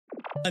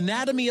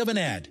Anatomy of an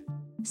ad.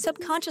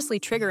 Subconsciously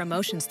trigger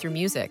emotions through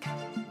music.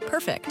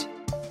 Perfect.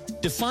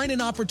 Define an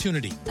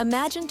opportunity.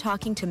 Imagine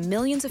talking to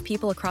millions of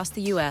people across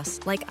the U.S.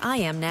 like I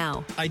am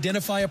now.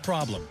 Identify a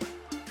problem.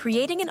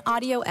 Creating an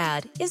audio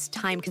ad is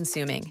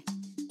time-consuming.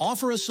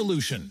 Offer a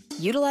solution.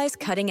 Utilize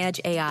cutting-edge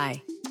AI.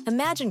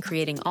 Imagine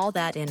creating all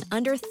that in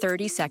under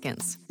 30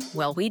 seconds.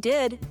 Well, we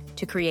did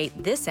to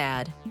create this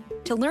ad.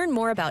 To learn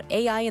more about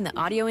AI in the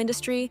audio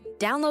industry,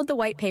 download the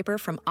white paper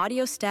from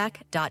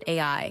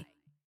audiostack.ai.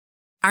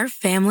 Our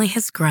family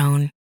has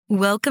grown.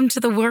 Welcome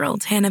to the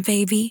world, Hannah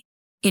baby.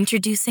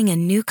 Introducing a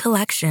new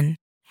collection,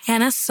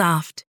 Hannah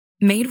Soft,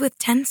 made with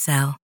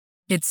Tencel.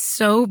 It's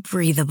so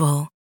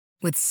breathable,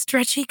 with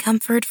stretchy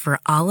comfort for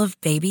all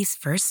of baby's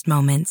first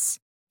moments.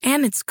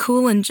 And it's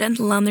cool and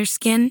gentle on their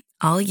skin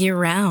all year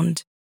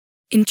round.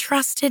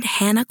 Entrusted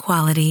Hannah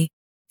quality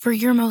for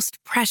your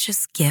most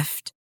precious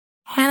gift.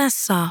 Hannah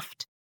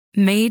Soft,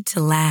 made to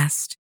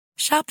last.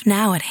 Shop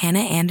now at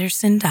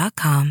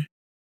hannahanderson.com.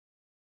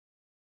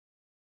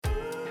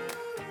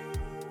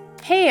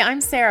 Hey, I'm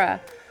Sarah.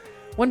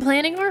 When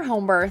planning our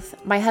home birth,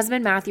 my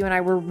husband Matthew and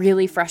I were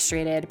really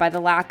frustrated by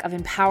the lack of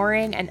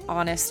empowering and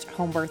honest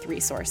home birth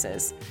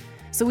resources.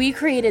 So we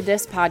created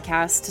this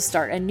podcast to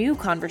start a new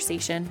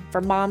conversation for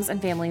moms and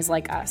families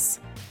like us.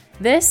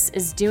 This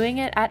is Doing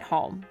It at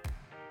Home.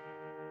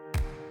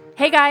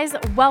 Hey guys,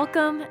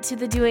 welcome to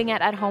the Doing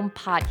It at Home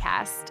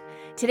podcast.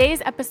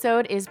 Today's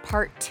episode is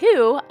part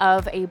 2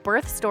 of a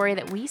birth story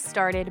that we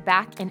started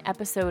back in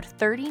episode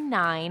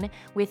 39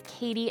 with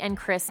Katie and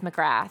Chris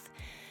McGrath.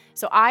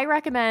 So I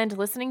recommend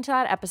listening to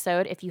that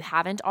episode if you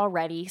haven't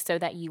already so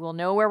that you will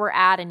know where we're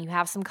at and you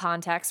have some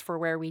context for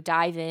where we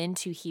dive in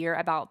to hear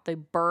about the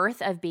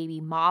birth of baby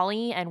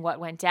Molly and what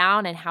went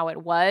down and how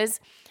it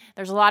was.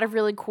 There's a lot of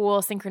really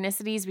cool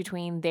synchronicities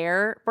between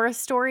their birth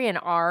story and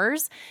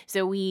ours.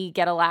 So we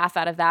get a laugh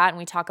out of that and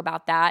we talk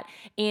about that.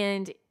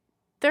 And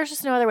there's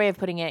just no other way of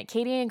putting it.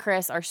 Katie and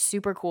Chris are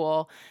super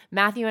cool.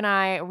 Matthew and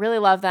I really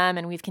love them,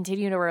 and we've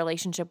continued a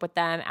relationship with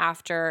them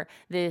after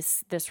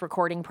this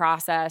recording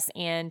process.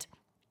 And,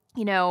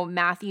 you know,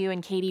 Matthew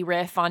and Katie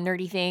riff on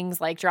nerdy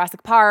things like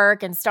Jurassic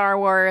Park and Star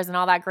Wars and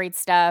all that great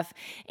stuff.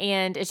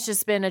 And it's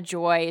just been a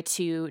joy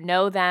to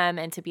know them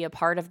and to be a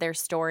part of their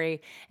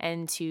story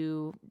and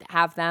to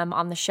have them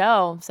on the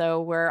show.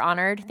 So we're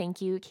honored.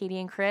 Thank you, Katie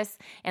and Chris.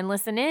 And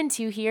listen in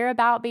to hear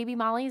about baby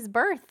Molly's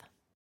birth.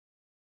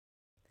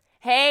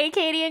 Hey,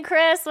 Katie and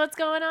Chris, what's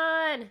going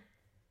on?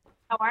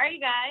 How are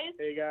you guys?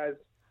 Hey, guys.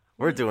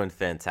 We're doing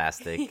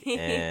fantastic,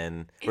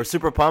 and we're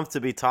super pumped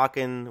to be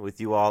talking with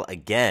you all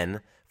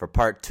again for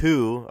part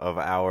 2 of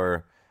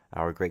our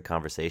great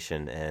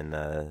conversation. And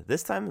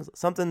this time,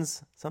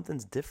 something's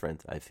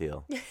different, I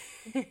feel. Yeah,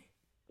 I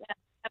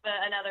have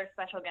another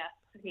special guest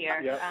here.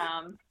 Yep.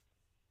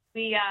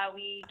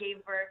 We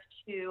gave birth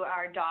to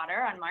our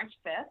daughter on March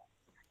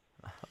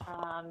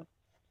 5th.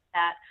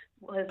 That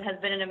has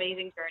been an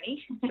amazing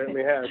journey.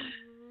 Certainly has.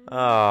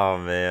 Oh,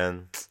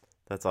 man.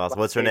 That's awesome.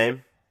 What's her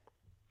name?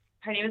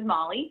 Her name is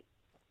Molly.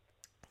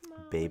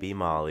 Baby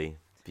Molly.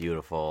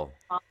 Beautiful.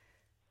 Wow.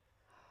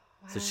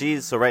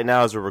 So right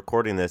now, as we're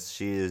recording this,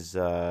 she is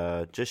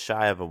just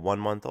shy of a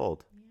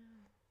 1-month-old.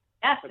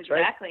 Yes, That's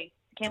exactly. right.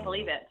 I can't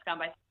believe it. It's gone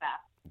by so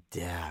fast.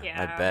 Yeah.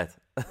 I bet.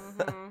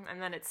 Mm-hmm.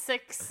 And then it's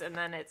 6, and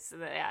then it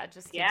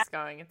just keeps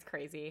going. It's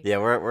crazy. Yeah,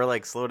 we're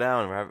like, slow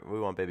down.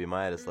 We want baby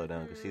Maya to slow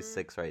down because she's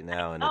 6 right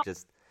now, and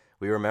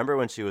we remember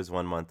when she was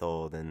 1 month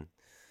old, and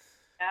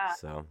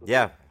so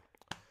yeah.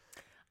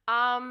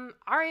 All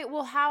right.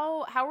 Well,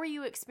 how were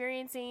you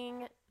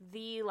experiencing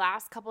the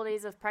last couple of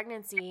days of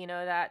pregnancy? You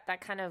know,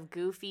 that kind of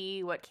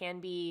goofy, what can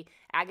be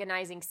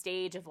agonizing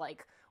stage of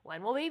like,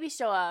 when will baby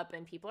show up?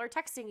 And people are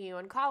texting you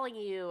and calling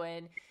you,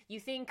 and you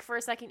think for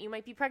a second you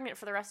might be pregnant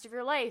for the rest of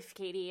your life,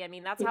 Katie. I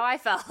mean, that's how I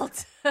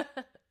felt.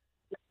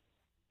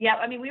 Yeah,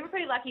 I mean, we were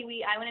pretty lucky.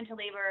 I went into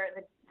labor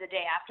the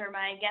day after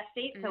my guest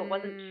date, so it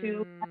wasn't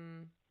too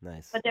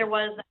nice. But there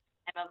was a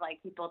time of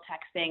like people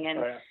texting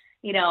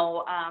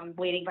and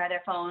waiting by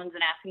their phones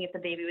and asking if the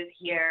baby was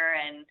here.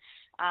 And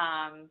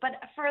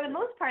but for the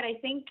most part, I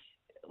think,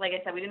 like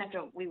I said,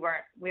 we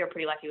were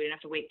pretty lucky. We didn't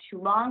have to wait too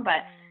long,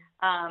 but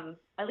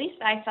at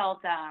least I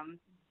felt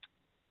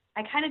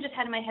I kind of just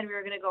had in my head we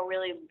were going to go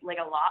really like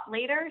a lot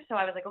later. So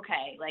I was like,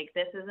 okay, like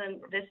this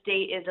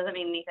date doesn't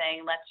mean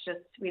anything. Let's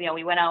just,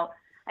 we went out.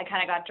 I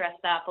kind of got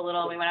dressed up a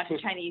little. We went out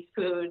to Chinese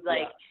food. We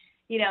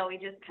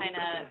just kind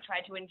of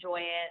tried to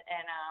enjoy it.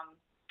 And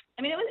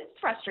I mean, it's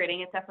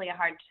frustrating. It's definitely a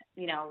hard,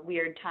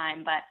 weird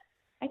time. But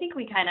I think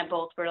we kind of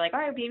both were like, all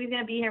right, baby's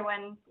going to be here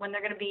when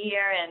they're going to be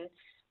here. And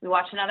we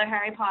watched another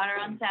Harry Potter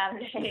on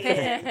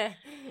Saturday.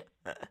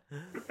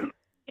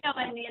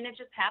 And it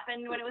just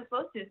happened when it was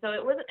supposed to. So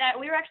it was.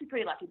 We were actually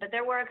pretty lucky. But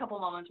there were a couple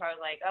moments where I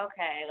was like,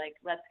 okay, like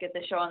let's get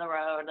the show on the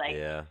road.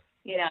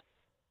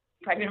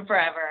 Pregnant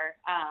forever.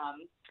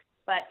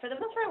 But for the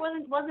most part,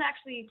 it wasn't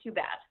actually too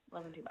bad. It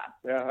wasn't too bad.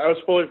 Yeah, I was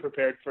fully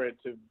prepared for it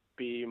to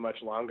be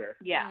much longer.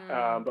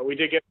 Yeah. But we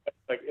did get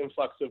like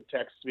influx of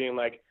texts being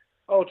like,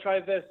 "Oh, try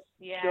this.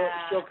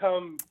 Yeah. She'll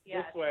come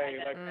this way.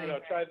 Try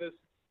this try this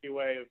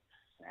way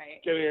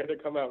Right. getting her to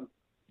come out.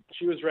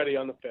 She was ready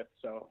on the 5th,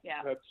 so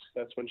Yeah.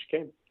 that's when she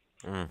came.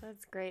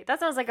 That's great. That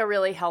sounds like a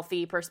really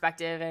healthy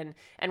perspective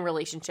and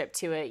relationship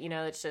to it.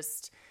 It's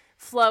just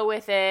flow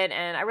with it,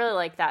 and I really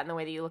like that in the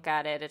way that you look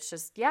at it. It's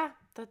just,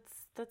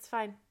 that's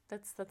fine.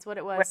 That's what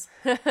it was.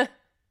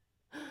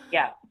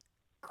 Yeah.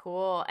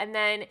 Cool. And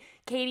then,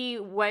 Katie,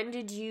 when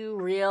did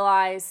you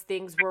realize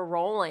things were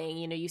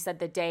rolling? You said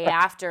the day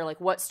after.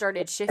 Like, what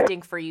started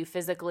shifting for you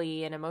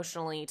physically and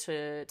emotionally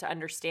to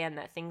understand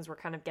that things were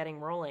kind of getting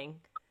rolling?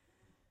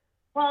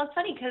 Well, it's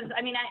funny because,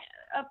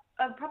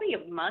 probably a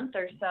month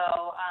or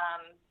so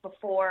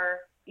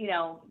before,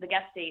 the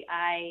guest date,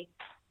 I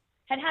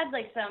had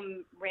like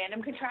some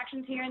random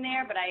contractions here and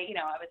there, but I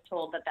was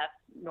told that that's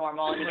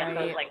normal and you get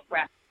those like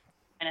breath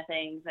kind of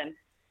things. And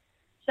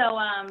so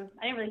I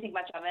didn't really think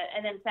much of it.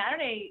 And then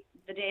Saturday,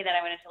 the day that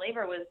I went into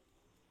labor, was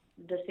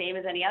the same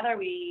as any other.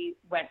 We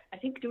went, I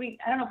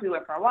don't know if we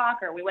went for a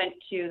walk or we went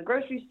to the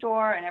grocery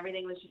store, and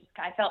everything was just,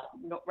 I felt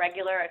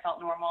regular. I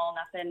felt normal,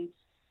 nothing.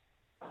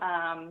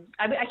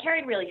 I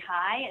carried really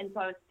high, and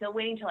so I was still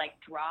waiting to like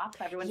drop.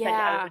 Everyone said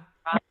I would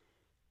drop.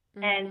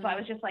 And so I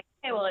was just like,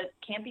 okay, well, it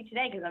can't be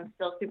today because I'm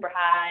still super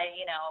high,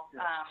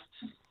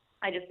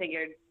 I just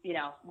figured,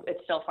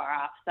 it's still far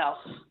off. So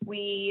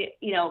we,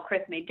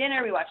 Chris made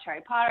dinner. We watched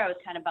Harry Potter. I was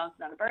kind of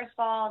bouncing on a burst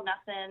ball,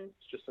 nothing.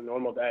 It's just a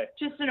normal day.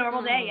 Just a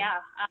normal day,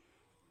 yeah.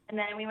 And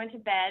then we went to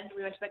bed.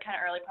 We went to bed kind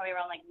of early, probably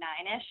around like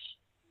 9-ish.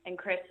 And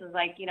Chris was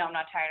like, I'm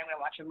not tired. I'm going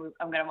to watch a movie.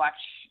 I'm going to watch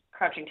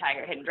Crouching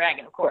Tiger, Hidden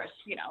Dragon, of course,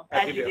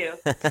 as you do.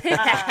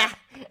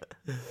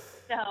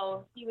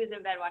 So he was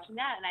in bed watching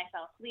that, and I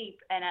fell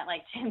asleep. And at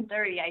like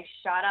 10:30, I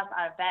shot up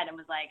out of bed and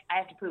was like, I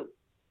have to poop.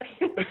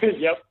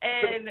 Yep.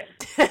 And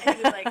he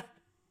was like,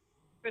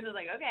 Chris was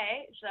like,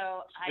 okay.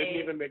 So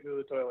Didn't even make it to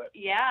the toilet.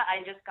 Yeah,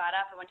 I just got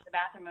up and went to the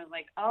bathroom and was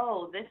like,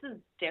 oh, this is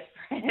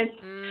different.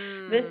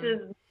 This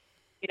is,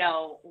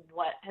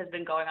 what has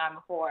been going on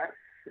before.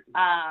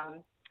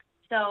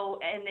 So,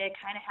 and it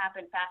kind of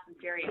happened fast and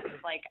furious.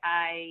 Like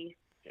I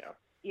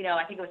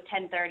think it was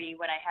 10:30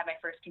 when I had my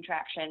first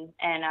contraction,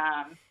 and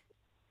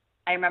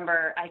I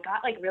remember I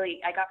got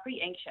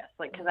pretty anxious,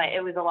 like, because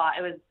it was a lot.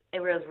 It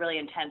was really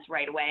intense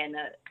right away, and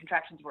the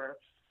contractions were,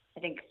 I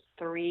think,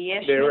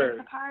 3-ish minutes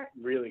apart.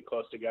 Really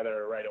close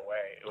together right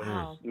away. It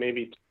was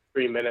maybe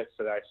 3 minutes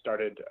that I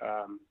started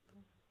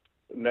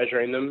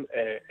measuring them,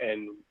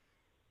 and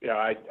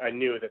I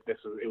knew that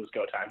it was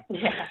go time.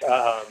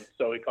 Yeah.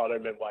 So we called our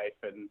midwife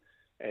and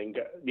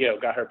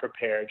got her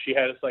prepared. She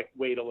had us like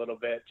wait a little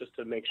bit just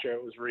to make sure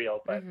it was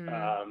real, but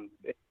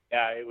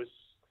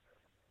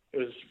it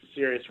was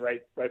serious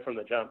right from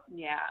the jump.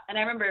 Yeah, and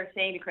I remember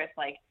saying to Chris,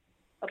 like,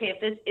 okay, if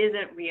this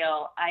isn't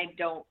real, I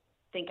don't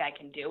think I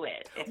can do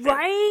it.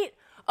 Right?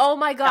 Oh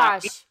my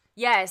gosh.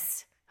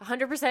 Yes.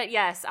 100%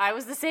 yes. I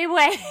was the same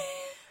way.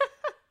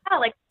 Yeah,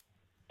 like,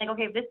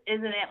 okay, if this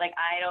isn't it, like,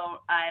 I don't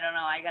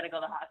know, I got to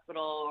go to the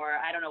hospital, or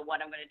I don't know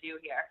what I'm going to do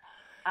here.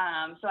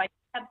 So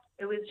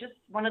it was just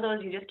one of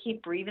those, you just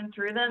keep breathing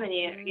through them, and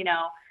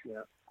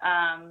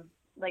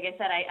like I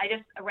said, I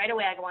just, right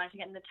away, I wanted to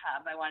get in the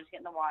tub. I wanted to get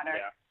in the water.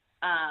 Yeah.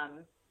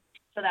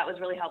 So that was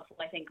really helpful,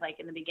 I think, like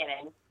in the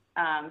beginning.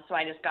 So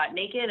I just got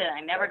naked, and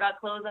I never got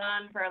clothes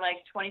on for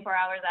like 24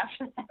 hours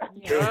after that.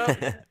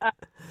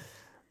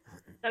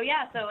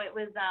 So it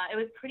was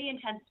pretty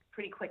intense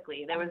pretty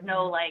quickly. There was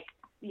no like,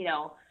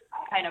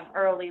 kind of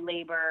early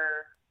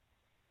labor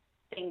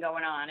thing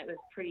going on. It was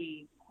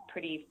pretty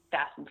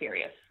fast and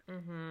furious.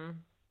 Mm-hmm.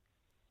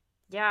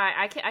 Yeah,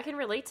 I can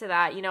relate to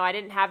that. I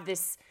didn't have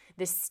this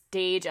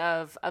stage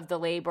of the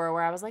labor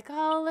where I was like,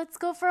 oh, let's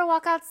go for a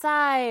walk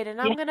outside, and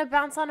I'm gonna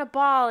bounce on a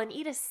ball and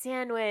eat a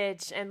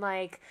sandwich, and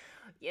like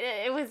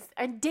it was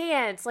a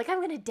dance. Like, I'm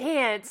gonna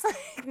dance.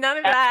 Like, none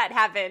of that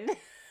happened.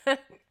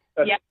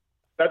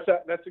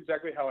 That's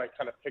exactly how I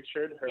kind of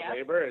pictured her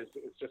labor.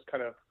 It's just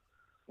kind of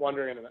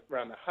wandering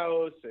around the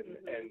house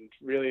and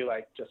really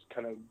like just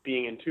kind of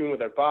being in tune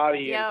with her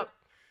body and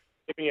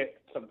giving it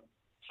some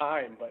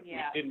time, but we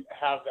didn't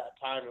have that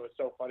time. It was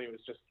so funny. It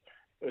was just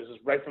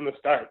right from the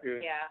start.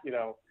 It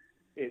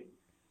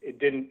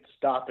didn't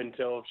stop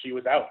until she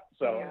was out.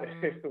 So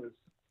it was.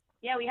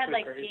 Yeah, we had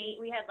like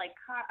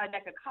a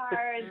deck of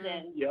cards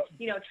and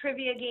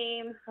trivia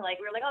games. So like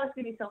we were like, oh, this is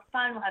gonna be so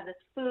fun. We'll have this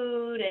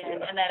food,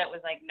 and then it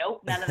was like,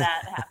 nope, none of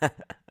that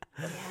happened.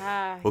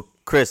 Yeah. Well,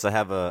 Chris, I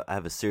have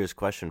a serious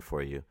question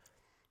for you.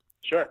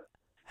 Sure.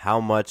 How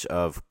much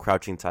of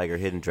Crouching Tiger,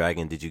 Hidden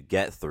Dragon did you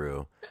get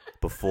through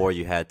before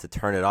you had to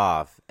turn it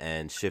off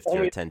and shift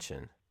your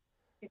attention?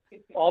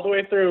 All the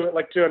way through,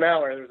 like to an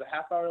hour. There was a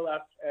half hour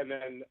left, and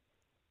then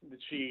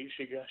she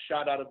got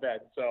shot out of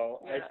bed. So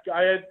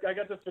I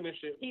got to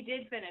finish it. He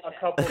did finish a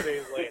couple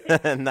days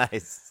later.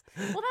 Nice.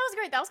 Well, that was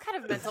great. That was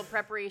kind of mental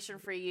preparation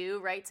for you,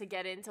 right? To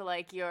get into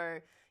like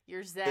your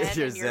zen and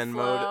your zen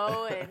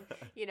flow mode. and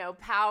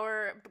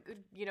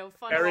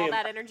funnel all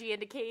that energy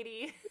into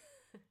Katie.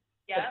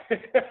 Yeah,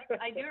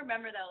 I do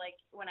remember though, like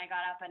when I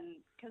got up, and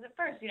because at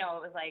first, it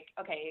was like,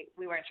 okay,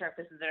 we weren't sure if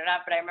this is it or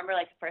not, but I remember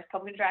like the first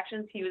couple of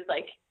contractions, he was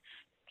like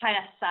kind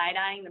of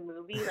side-eyeing the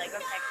movie, like,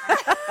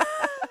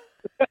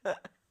 okay.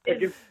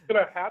 Like, is it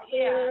gonna happen?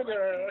 Yeah,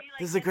 or...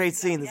 This is a great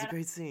scene. This is a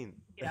great scene.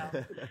 You know.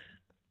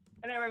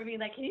 And I remember being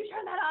like, "Can you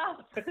turn that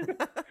off?"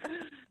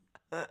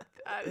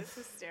 That is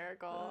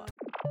hysterical.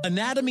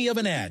 Anatomy of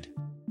an ad.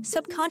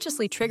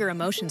 Subconsciously trigger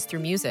emotions through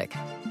music.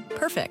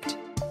 Perfect.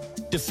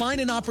 Define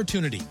an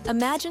opportunity.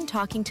 Imagine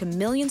talking to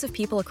millions of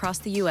people across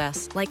the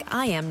U.S. like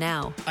I am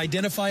now.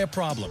 Identify a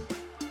problem.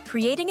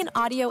 Creating an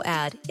audio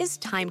ad is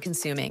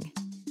time-consuming.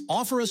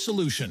 Offer a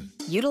solution.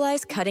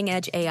 Utilize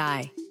cutting-edge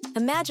AI.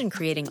 Imagine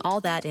creating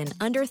all that in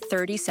under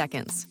 30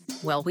 seconds.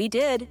 Well, we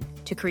did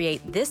to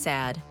create this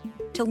ad.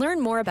 To learn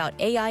more about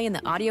AI in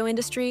the audio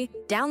industry,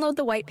 download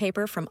the white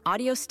paper from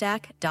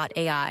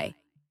audiostack.ai.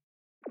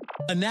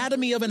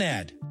 Anatomy of an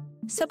ad.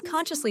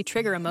 Subconsciously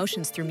trigger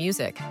emotions through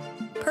music.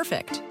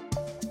 Perfect.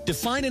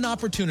 Define an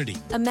opportunity.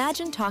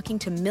 Imagine talking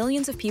to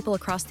millions of people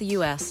across the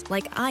U.S.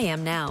 like I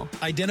am now.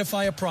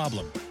 Identify a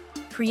problem.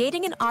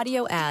 Creating an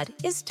audio ad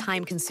is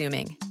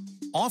time-consuming.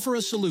 Offer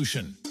a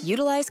solution.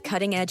 Utilize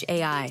cutting-edge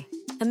AI.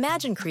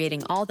 Imagine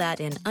creating all that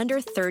in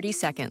under 30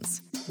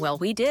 seconds. Well,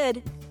 we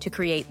did to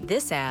create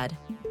this ad.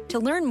 To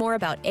learn more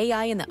about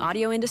AI in the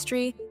audio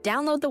industry,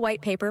 download the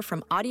white paper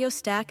from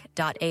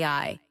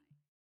audiostack.ai.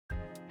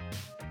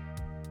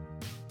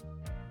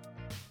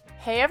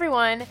 Hey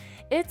everyone,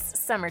 it's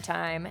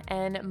summertime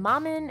and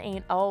momming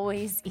ain't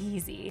always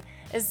easy,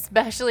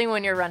 especially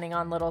when you're running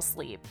on little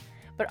sleep.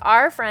 But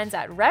our friends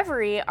at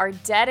Reverie are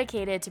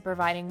dedicated to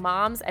providing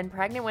moms and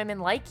pregnant women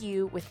like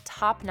you with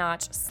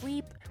top-notch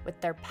sleep with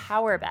their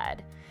Power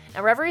Bed.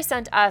 Now, Reverie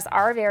sent us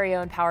our very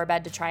own Power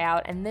Bed to try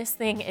out, and this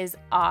thing is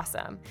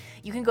awesome.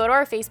 You can go to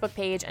our Facebook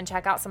page and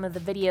check out some of the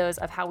videos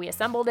of how we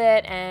assembled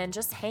it and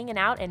just hanging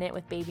out in it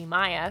with baby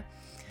Maya.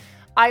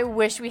 I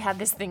wish we had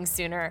this thing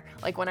sooner,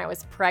 like when I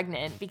was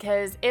pregnant,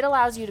 because it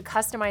allows you to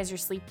customize your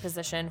sleep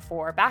position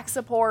for back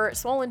support,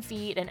 swollen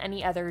feet, and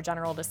any other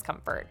general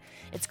discomfort.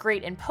 It's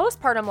great in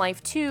postpartum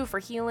life too for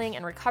healing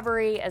and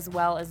recovery as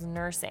well as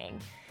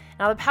nursing.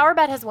 Now, the Power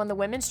Bed has won the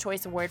Women's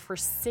Choice Award for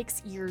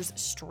 6 years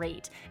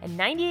straight, and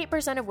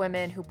 98% of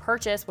women who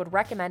purchase would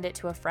recommend it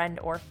to a friend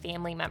or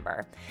family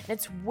member. And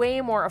it's way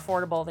more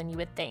affordable than you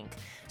would think.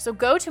 So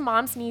go to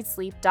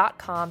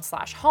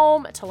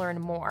momsneedsleep.com/home to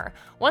learn more.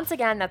 Once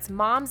again, that's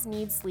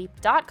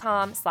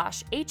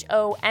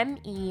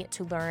momsneedsleep.com/HOME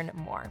to learn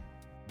more.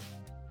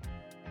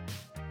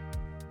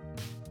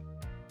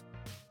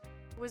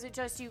 Was it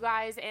just you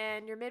guys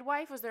and your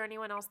midwife? Was there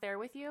anyone else there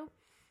with you?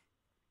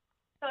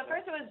 So at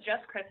first it was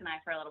just Chris and I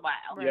for a little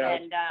while, Yeah.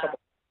 and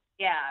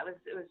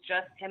it was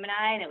just him and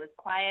I, and it was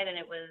quiet, and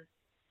it was,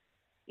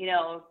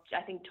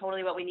 I think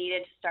totally what we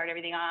needed to start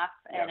everything off.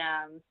 Yeah.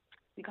 And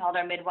we called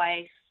our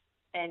midwife,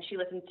 and she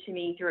listened to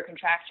me through a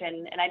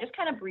contraction, and I just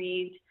kind of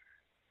breathed.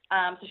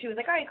 So she was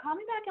like, "All right, call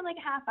me back in like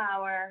a half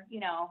hour,"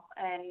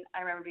 And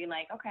I remember being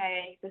like,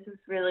 "Okay, this is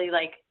really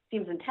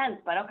seems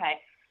intense, but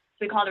okay."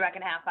 So we called her back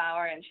in a half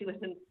hour, and she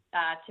listened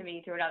to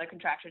me through another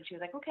contraction. She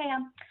was like, "Okay,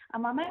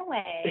 I'm on my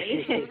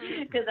way,"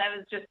 because I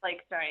was just I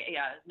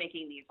was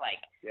making these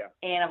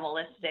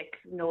animalistic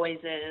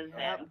noises,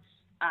 and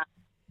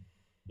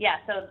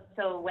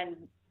So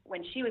when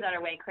she was on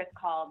her way, Chris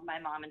called my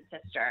mom and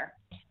sister.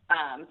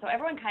 So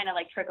everyone kind of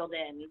trickled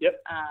in.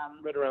 Yep.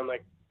 Right around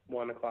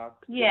 1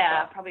 o'clock.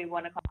 Yeah, probably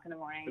 1 o'clock in the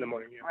morning. Yeah.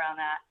 Around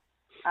that.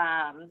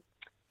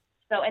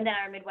 So, and then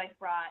our midwife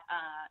brought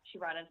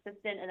an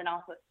assistant and then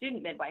also a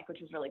student midwife,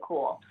 which was really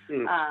cool.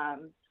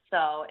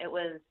 So it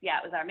was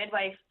our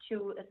midwife,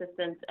 2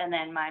 assistants, and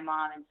then my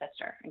mom and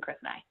sister, and Chris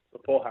and I. The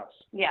full house.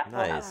 Yeah, full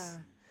Nice. house.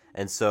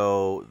 And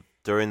so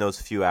during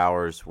those few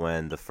hours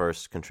when the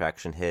first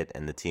contraction hit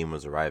and the team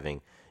was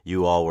arriving,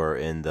 you all were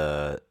in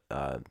the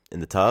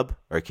tub,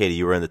 or Katie,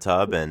 you were in the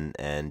tub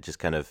and just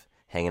kind of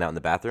hanging out in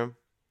the bathroom?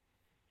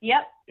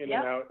 Yep. In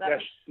and out. Yeah,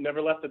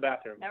 never left the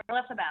bathroom. Never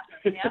left the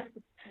bathroom.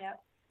 Yep.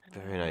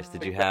 Very nice.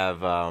 Did you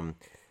have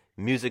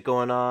music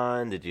going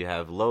on? Did you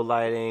have low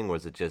lighting?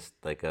 Was it just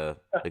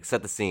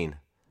set the scene?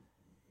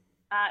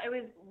 It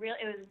was really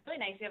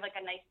nice. We have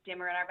a nice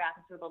dimmer in our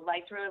bathroom, so the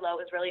lights were really low.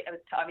 It was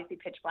obviously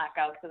pitch black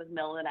out because it was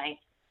middle of the night.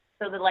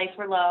 So the lights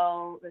were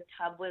low. The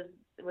tub was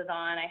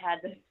on. I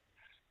had this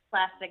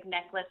plastic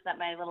necklace that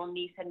my little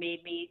niece had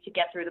made me to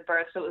get through the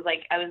birth. So it was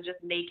I was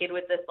just naked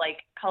with this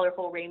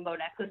colorful rainbow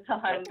necklace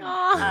on.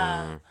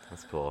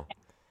 That's cool.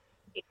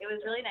 It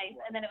was really nice.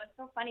 And then it was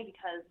so funny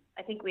because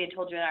I think we had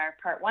told you in our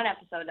part 1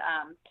 episode,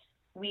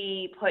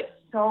 we put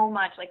so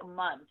much,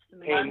 months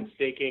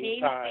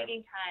painstaking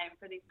time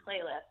for these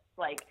playlists.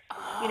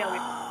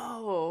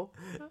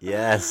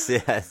 Yes.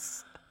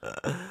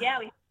 Yeah,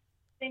 we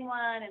sing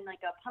one and a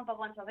pump up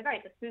one. So I was like, all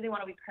right, the Susie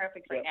one will be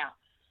perfect right now.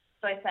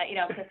 So I said,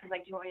 Chris was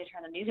like, do you want me to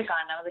turn the music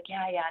on? And I was like,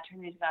 yeah, turn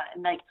the music on.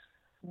 And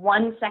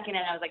 1 second,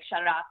 and I was like,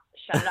 shut it off.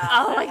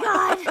 Oh my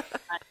God.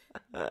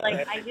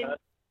 I didn't hear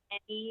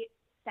any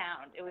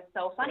sound. It was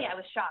so funny. I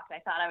was shocked. I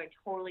thought I would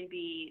totally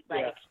be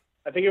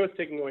I think it was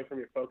taking away from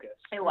your focus.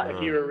 It was.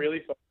 You were really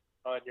focused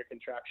on your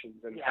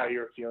contractions and how you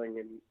were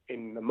feeling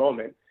in the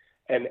moment.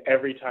 And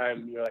every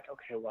time you're like,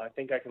 okay, well, I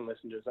think I can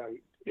listen to a song.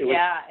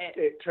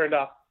 It turned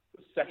off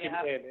the second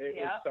in.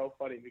 It was so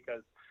funny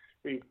because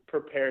we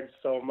prepared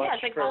so much. Yeah,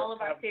 it's like for all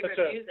of our favorite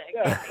music.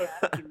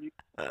 Such a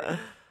music.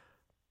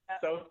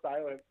 So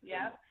silent.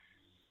 Yeah.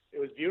 It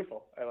was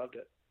beautiful. I loved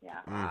it. Yeah.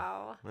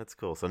 Wow. That's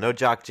cool. So no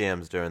jock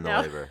jams during the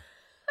labor.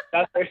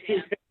 That's right.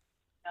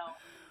 No.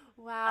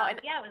 Wow. And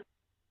yeah, it was.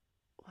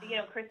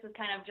 Chris was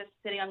kind of just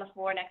sitting on the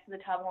floor next to the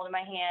tub, holding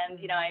my hand.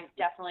 I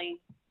definitely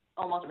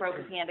almost broke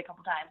his hand a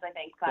couple times, I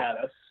think. But, yeah,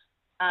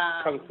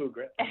 that's kung fu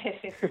grip.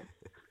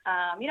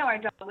 Our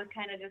dog was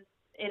kind of just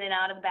in and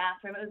out of the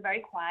bathroom. It was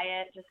very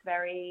quiet, just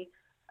very.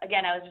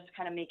 Again, I was just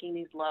kind of making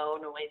these low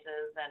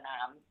noises, and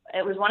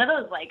it was one of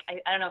those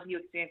I don't know if you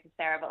experienced this,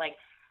 Sarah, but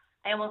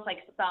I almost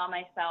saw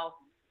myself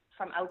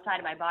from outside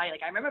of my body.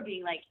 I remember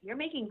being you're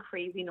making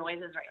crazy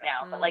noises right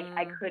now, but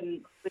I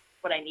couldn't.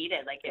 What I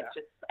needed, it's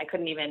just I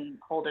couldn't even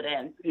hold it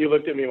in. You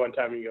looked at me one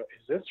time and you go,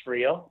 "Is this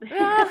real?"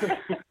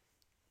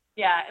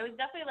 Yeah, it was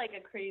definitely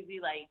a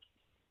crazy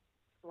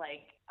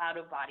out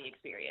of body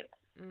experience.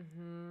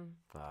 Mm-hmm.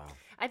 Wow.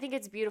 I think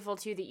it's beautiful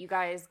too that you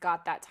guys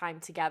got that time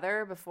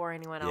together before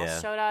anyone else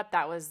showed up.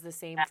 That was the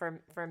same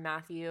for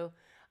Matthew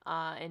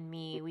and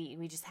me.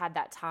 We just had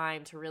that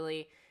time to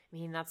really. I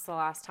mean, that's the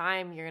last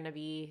time you're gonna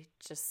be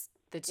just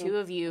the two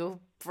of you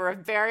for a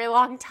very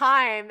long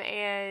time,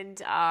 and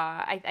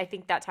I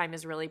think that time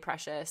is really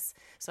precious.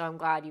 So I'm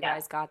glad you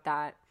guys got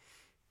that.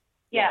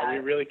 Yeah, we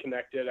really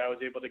connected. I was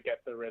able to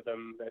get the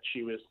rhythm that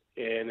she was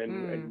in,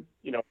 and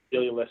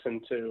really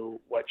listen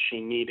to what she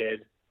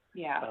needed.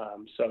 Yeah.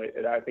 So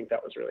I think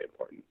that was really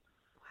important.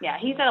 Yeah,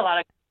 he said a lot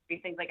of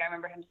great things. I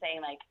remember him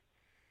saying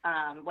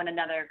when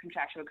another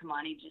contraction would come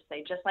on, he'd just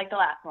say, just like the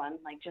last one,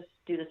 just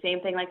do the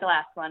same thing like the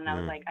last one. And I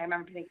was I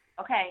remember thinking,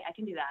 okay, I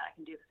can do that. I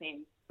can do the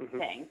same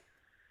thing.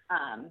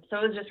 So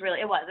it was just really,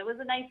 it was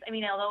a nice,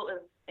 although it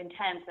was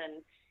intense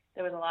and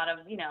there was a lot of,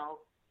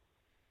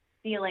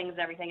 feelings and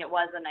everything, it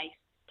was a nice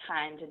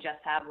time to just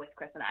have with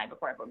Chris and I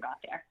before everyone got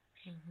there.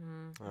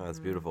 Mm-hmm. Oh, that's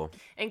beautiful.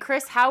 And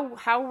Chris,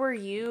 how were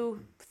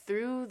you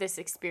through this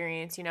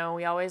experience? We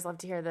always love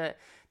to hear the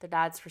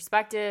dad's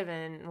perspective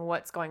and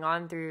what's going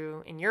on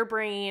in your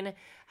brain.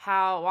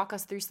 Walk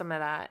us through some of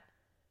that.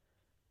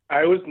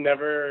 I was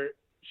never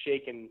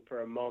shaken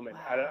for a moment.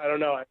 Wow. I don't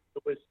know. It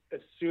was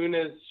as soon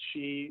as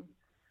she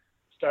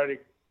started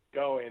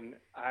going,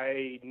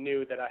 I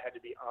knew that I had to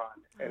be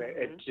on, and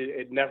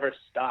it never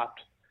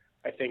stopped.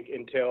 I think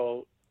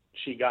until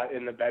she got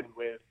in the bed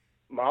with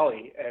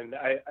Molly, and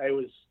I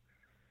was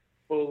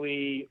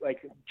fully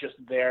just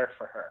there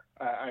for her.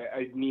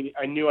 I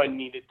knew I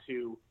needed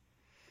to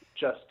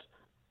just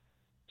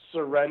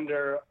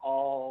surrender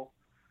all,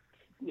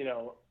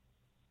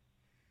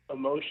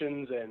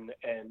 emotions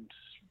and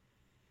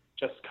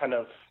just kind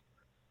of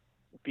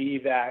be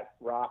that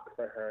rock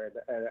for her.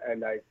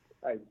 And I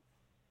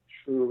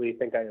truly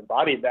think I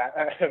embodied that.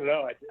 I don't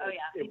know.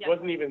 It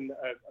wasn't even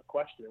a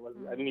question. It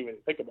wasn't. I didn't even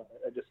think about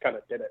it. I just kind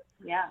of did it.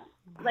 Yeah.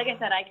 Like I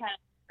said, I kind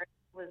of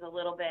was a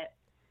little bit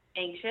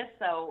anxious.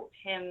 So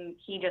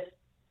he just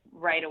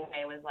right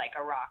away was like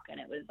a rock, and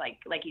it was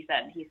like you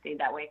said, he stayed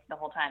that way the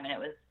whole time, and it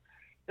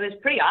was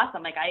pretty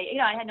awesome.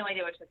 I had no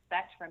idea what to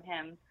expect from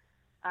him.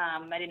 I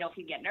didn't know if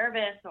he'd get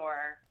nervous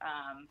or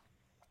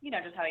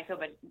just how he felt,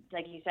 but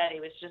like you said, he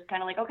was just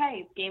kind of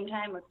okay, it's game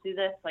time, let's do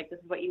this, this is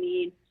what you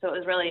need. So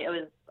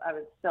I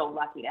was so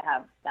lucky to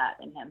have that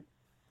in him.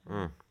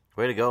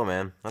 Way to go,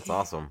 man. That's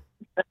awesome.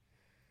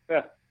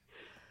 Yeah.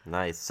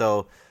 Nice.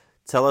 So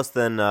tell us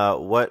then,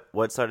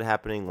 what started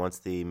happening once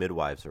the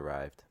midwives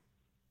arrived?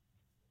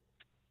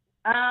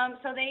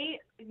 So they,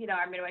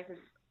 our midwife is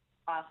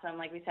awesome,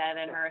 like we said,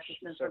 and her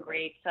assistants were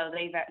great. So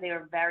they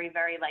were very,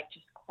 very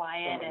just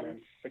quiet, and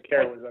the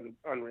care was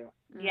unreal.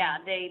 Yeah,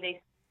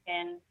 they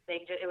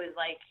it was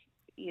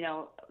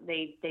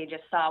they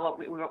just saw what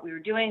we were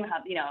doing,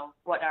 how,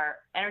 what our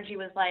energy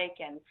was like,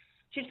 and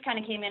she just kind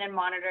of came in and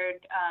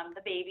monitored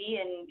the baby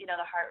and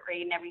the heart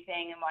rate and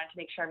everything, and wanted to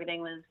make sure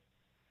everything was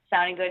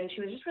sounding good. And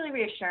she was just really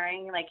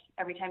reassuring.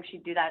 Every time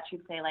she'd do that,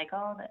 she'd say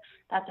oh,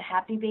 that's a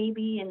happy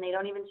baby, and they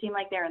don't even seem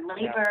like they're in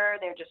labor.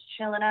 They're just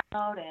chilling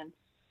out, and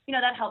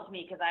that helped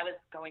me because I was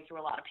going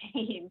through a lot of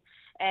pain,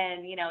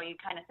 and you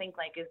kind of think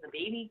is the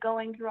baby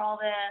going through all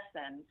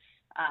this? And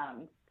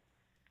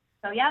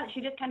so yeah, she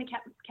just kind of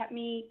kept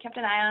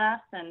an eye on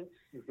us,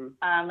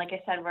 and like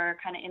I said, we're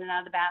kind of in and out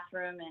of the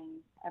bathroom, and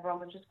everyone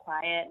was just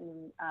quiet.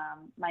 And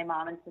my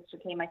mom and sister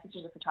came. My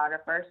sister's a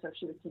photographer, so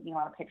she was taking a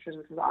lot of pictures,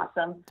 which was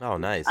awesome. Oh,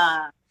 nice.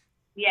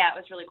 Yeah, it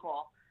was really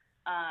cool.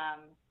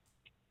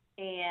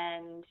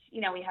 And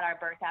we had our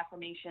birth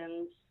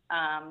affirmations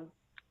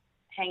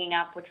hanging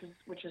up, which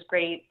was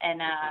great.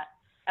 And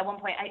at one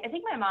point, I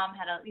think my mom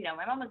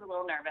my mom was a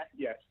little nervous.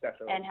 Yes,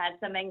 definitely. And had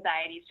some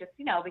anxieties, just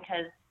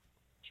because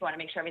she wanted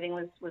to make sure everything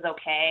was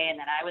okay, and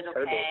that I was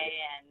okay,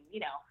 and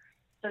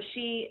so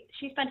she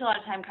spent a lot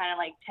of time kind of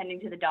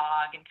tending to the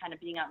dog and kind of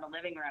being out in the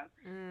living room.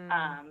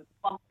 At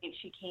one point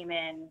she came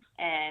in,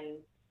 and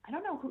I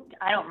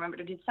don't remember.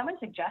 Did someone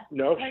suggest?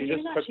 No, she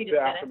just took the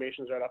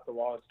affirmations right off the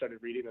wall and started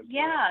reading them.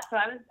 Yeah, so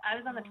I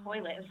was on the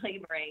toilet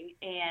laboring,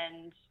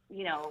 and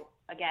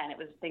again,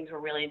 things were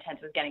really intense.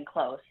 It was getting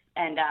close,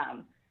 and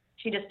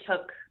she just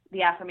took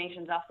the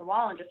affirmations off the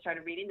wall and just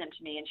started reading them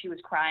to me. And she was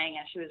crying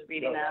as she was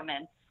reading them,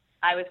 and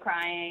I was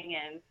crying.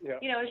 And,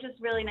 you know, it was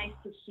just really nice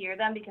to hear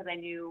them because I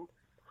knew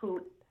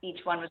who each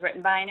one was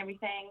written by and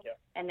everything.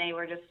 And they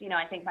were just, you know,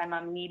 I think my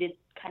mom needed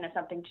kind of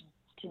something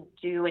to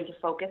do and to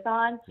focus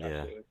on.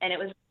 And it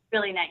was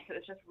really nice. It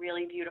was just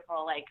really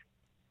beautiful, like,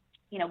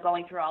 you know,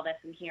 going through all this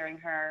and hearing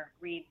her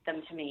read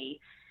them to me.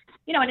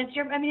 You know, and it's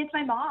it's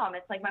my mom.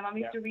 It's like my mom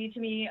used to read to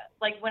me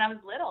like when I was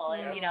little,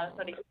 and you know,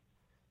 so it's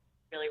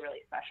really, really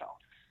special.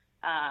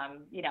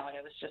 You know, and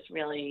it was just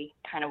really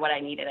kind of what I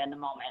needed in the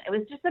moment. It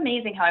was just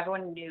amazing how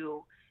everyone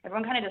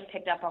kind of just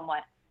picked up on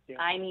what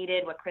I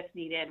needed, what Chris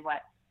needed,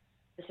 what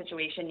the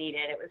situation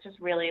needed. It was just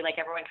really like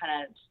everyone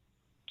kind of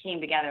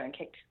came together and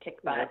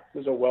kicked butt. It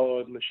was a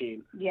well-oiled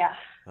machine. Yeah.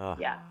 Oh.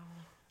 Yeah.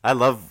 I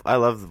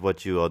love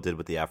what you all did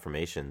with the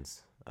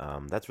affirmations.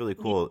 That's really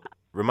cool.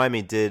 Remind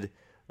me,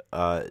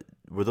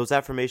 were those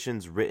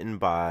affirmations written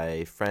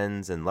by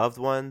friends and loved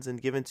ones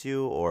and given to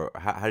you, or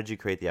how did you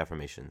create the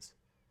affirmations?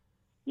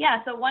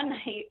 Yeah, so one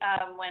night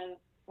when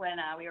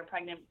we were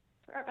pregnant,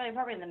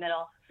 probably in the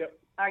middle,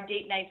 our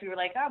date nights, we were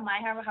like, oh my,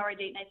 how our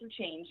date nights have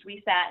changed.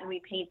 We sat and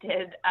we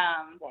painted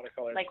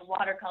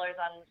watercolors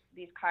on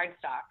these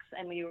cardstocks,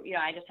 and we, you know,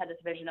 I just had this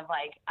vision of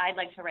like, I'd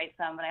like to write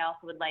some, but I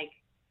also would like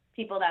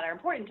people that are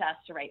important to us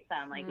to write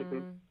some, like,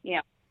 you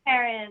know,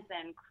 parents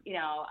and, you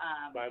know,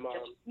 my mom.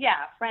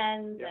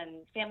 Friends and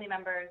family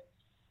members.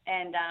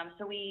 And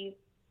so we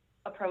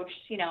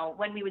approached, you know,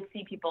 when we would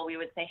see people, we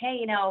would say, hey,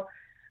 you know,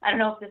 I don't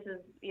know if this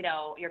is, you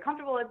know, you're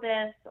comfortable with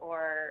this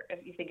or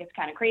if you think it's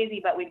kind of crazy,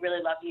 but we'd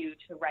really love you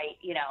to write,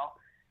 you know,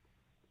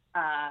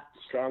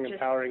 strong,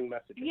 empowering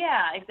messages.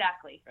 Yeah,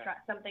 exactly. Yeah.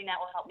 Something that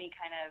will help me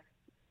kind of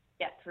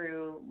get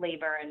through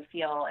labor and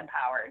feel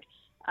empowered.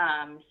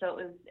 So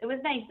it was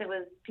nice.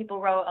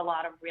 People wrote a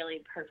lot of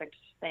really perfect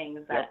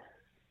things that,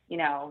 you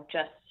know,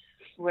 just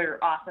were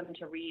awesome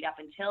to read up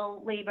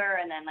until labor.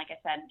 And then, like I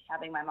said,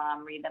 having my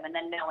mom read them and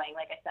then knowing,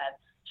 like I said,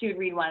 she would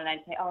read one and I'd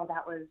say, oh,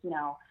 that was, you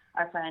know,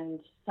 our friend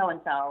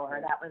so-and-so,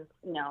 or that was,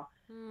 you know,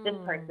 this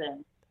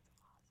person.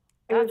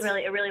 It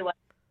really was.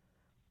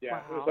 Yeah.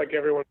 Wow. It was like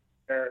everyone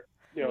there,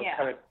 you know,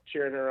 kind of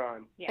cheering her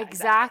on. Yeah,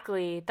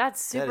 exactly.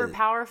 That's super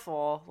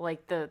powerful.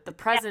 Like the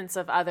presence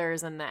of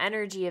others and the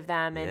energy of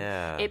them.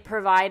 And it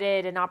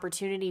provided an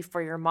opportunity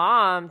for your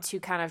mom to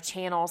kind of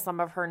channel some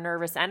of her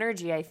nervous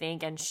energy, I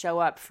think, and show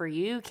up for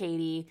you,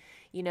 Katie,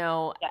 you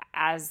know,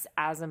 as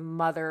a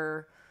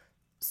mother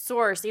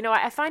source. You know,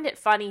 I find it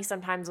funny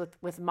sometimes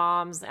with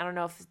moms. I don't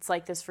know if it's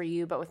like this for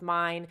you, but with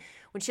mine,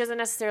 when she doesn't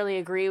necessarily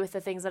agree with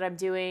the things that I'm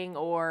doing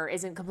or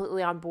isn't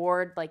completely on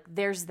board, like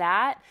there's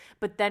that.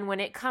 But then when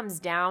it comes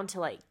down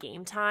to like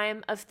game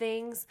time of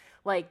things,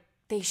 like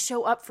they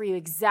show up for you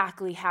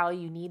exactly how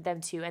you need them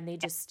to. And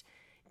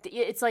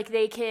it's like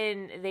they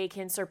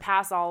can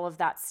surpass all of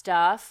that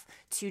stuff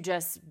to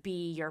just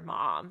be your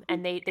mom.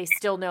 And they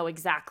still know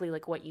exactly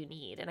like what you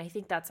need. And I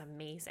think that's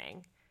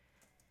amazing.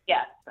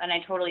 Yes, and I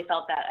totally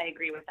felt that. I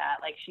agree with that.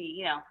 Like she,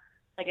 you know,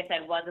 like I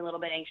said, was a little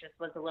bit anxious,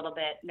 was a little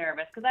bit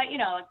nervous because I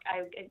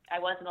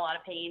was in a lot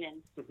of pain,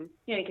 and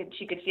you know,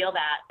 she could feel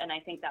that, and I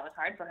think that was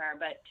hard for her.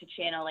 But to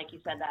channel, like you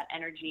said, that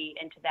energy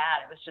into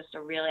that, it was just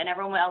and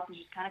everyone else was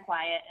just kind of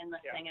quiet and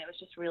listening, and it was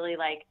just really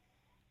like,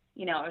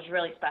 you know, it was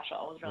really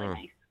special. It was really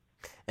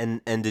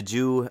nice. And did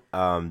you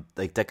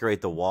like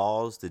decorate the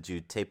walls? Did you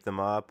tape them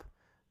up?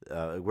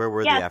 Where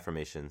were the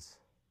affirmations?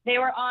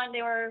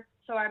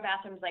 So our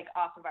bathroom's like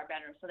off of our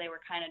bedroom, so they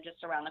were kind of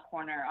just around the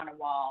corner on a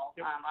wall,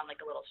 on like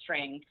a little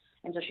string.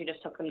 And so she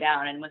just took them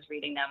down and was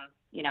reading them.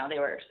 You know, they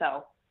were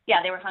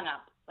hung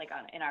up like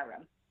in our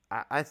room.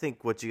 I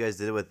think what you guys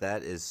did with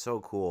that is so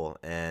cool,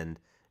 and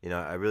you know,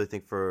 I really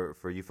think for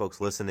you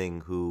folks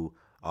listening who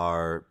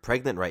are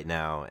pregnant right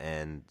now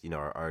and you know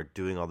are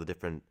doing all the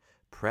different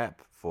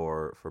prep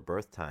for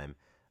birth time,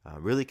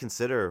 really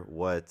consider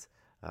what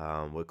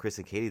Chris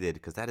and Katie did,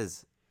 because I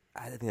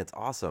think that's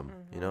awesome.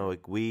 Mm-hmm. You know,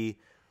 like we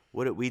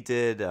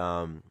did,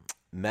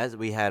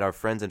 we had our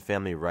friends and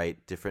family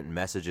write different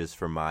messages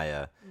for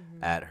Maya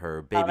at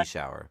her baby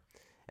shower.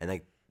 And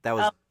like that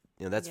was,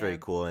 you know, that's very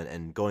cool.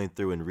 And going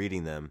through and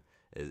reading them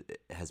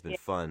has been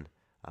fun.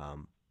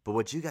 But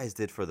what you guys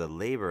did for the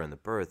labor and the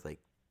birth, like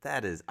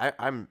that is, I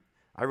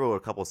wrote a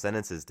couple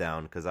sentences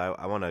down because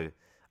I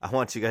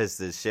want you guys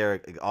to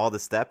share all the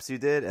steps you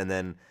did. And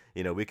then,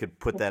 you know, we could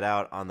put that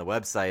out on the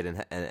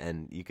website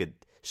and you could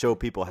show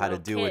people how to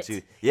do what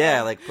you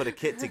like put a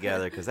kit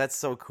together, because that's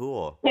so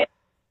cool.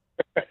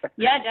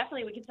 Yeah,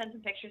 definitely. We could send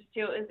some pictures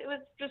too. It was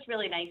just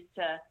really nice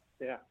to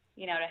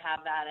you know, to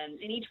have that,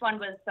 and each one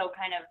was so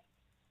kind of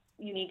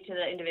unique to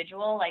the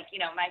individual. Like, you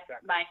know, my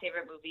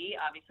favorite movie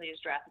obviously is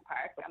Jurassic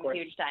Park. I'm a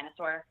huge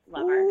dinosaur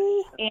lover.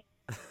 And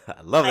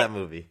I love that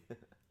movie.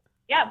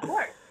 Yeah, of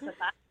course.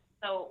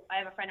 So I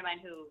have a friend of mine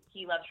who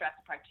he loves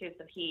Jurassic Park too,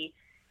 so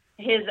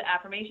his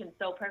affirmation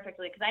so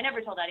perfectly, because I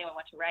never told anyone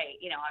what to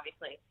write, you know,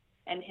 obviously.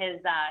 And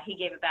he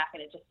gave it back,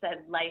 and it just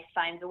said, "Life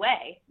finds a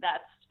way."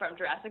 That's from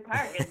Jurassic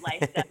Park. And life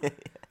does.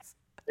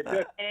 It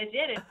did. And it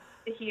did.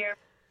 To hear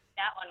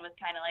that one was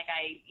kind of like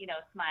I,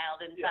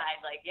 smiled inside,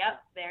 like,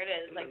 yep, there it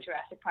is, like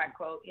Jurassic Park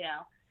quote,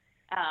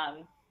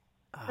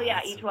 So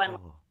yeah, each one,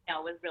 cool.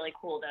 Was really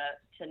cool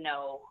to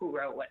know who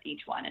wrote what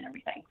each one and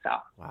everything. So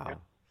wow, well,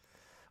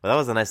 that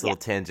was a nice little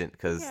tangent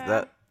because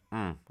I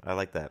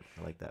like that.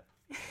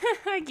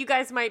 You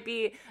guys might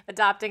be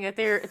adopting a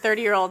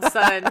 30-year-old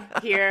son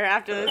here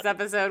after this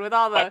episode with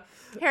all the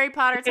Harry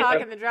Potter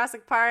talk and the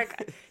Jurassic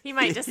Park. He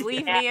might just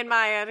leave me and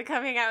Maya to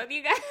coming out with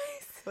you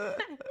guys.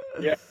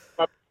 Yeah,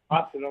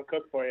 Austin, I'll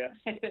cook for you.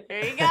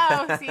 There you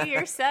go. See,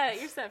 you're set.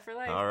 You're set for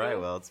life. All right.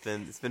 Well, it's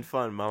been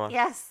fun, Mama.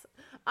 Yes.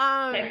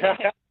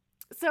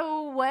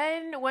 So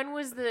when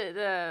was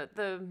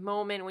the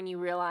moment when you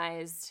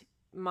realized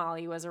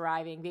Molly was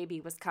arriving,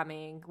 baby was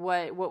coming?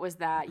 What was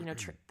that?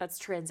 That's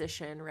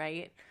transition,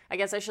 right? I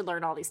guess I should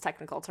learn all these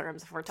technical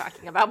terms if we're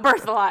talking about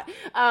birth a lot.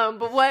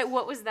 But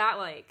what was that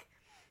like?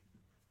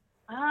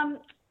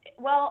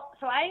 Well,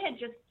 so I had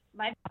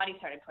my body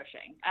started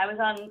pushing. I was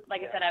on,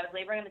 like I said, I was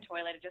laboring in the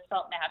toilet. It just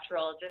felt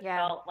natural. It just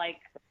felt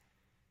like,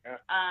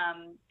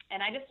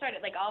 and I just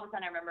started, like, all of a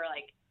sudden I remember,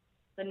 like,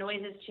 the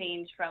noises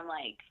changed from,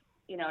 like,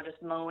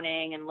 just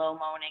moaning and low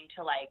moaning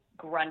to, like,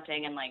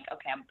 grunting and, like,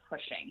 okay, I'm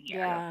pushing here.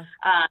 Yeah.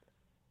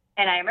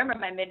 And I remember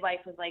my midwife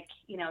was like,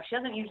 she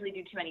doesn't usually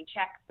do too many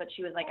checks, but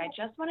she was like, I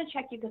just want to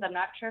check you because I'm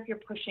not sure if you're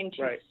pushing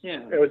too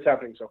soon. It was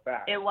happening so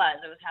fast. It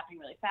was happening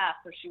really fast.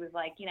 So she was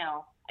like,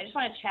 I just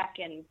want to check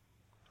and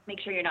make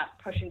sure you're not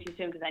pushing too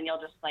soon because then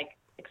you'll just, like,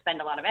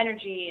 expend a lot of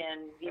energy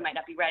and you might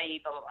not be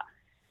ready, blah, blah, blah.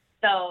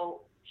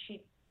 So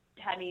she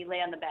had me lay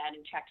on the bed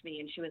and checked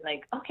me, and she was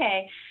like,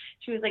 okay.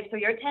 She was like, so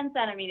you're 10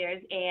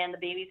 centimeters, and the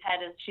baby's head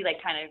is, she,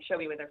 like, kind of showed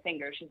me with her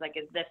finger. She's like,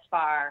 is this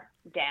far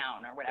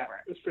down or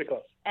whatever? Yeah, it was pretty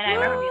close. And I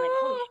remember being like,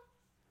 holy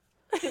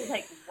shit. She was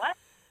like, what?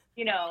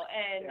 And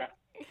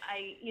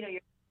I, you're in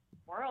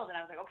the world, and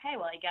I was like, okay,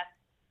 well, I guess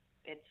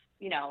it's,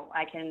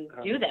 I can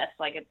do this.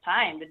 Like, it's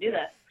time to do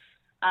this.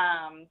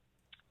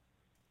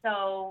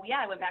 So, yeah,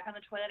 I went back on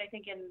the toilet, I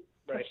think, and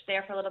pushed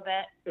there for a little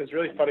bit. It was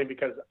really funny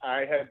because I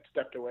had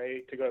stepped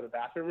away to go to the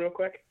bathroom real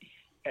quick,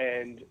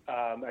 and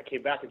I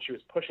came back, and she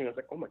was pushing. I was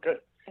like, oh, my God.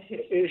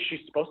 Is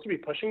she supposed to be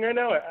pushing right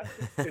now?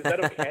 Is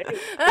that okay?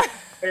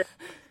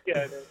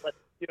 Yeah, but,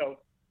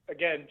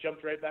 again,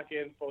 jumped right back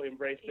in, fully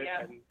embraced it,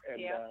 and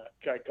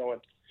got going.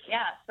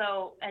 Yeah,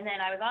 so, and then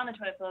I was on the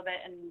toilet for a little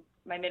bit, and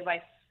my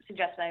midwife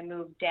suggested I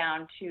move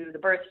down to the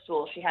birth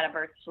stool. She had a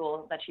birth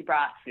stool that she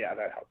brought. Yeah,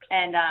 that helped.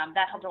 And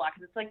that helped a lot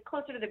because it's, like,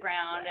 closer to the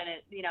ground, and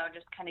it,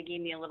 just kind of gave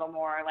me a little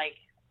more, like,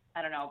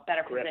 I don't know,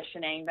 better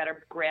positioning,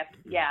 better grip.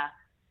 Yeah.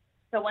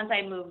 So once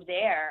I moved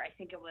there, I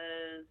think it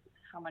was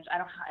how much? I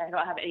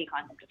don't have any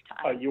concept of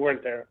time. You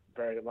weren't there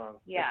very long.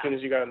 Yeah. As soon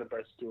as you got on the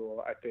birth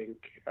stool, I think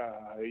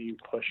you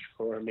pushed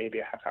for maybe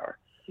a half hour.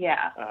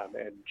 Yeah.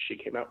 And she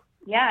came out.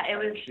 Yeah, it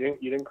was.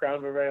 You didn't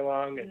crown for very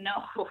long.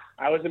 No.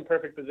 I was in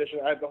perfect position.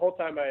 The whole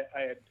time I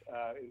had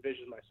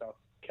envisioned myself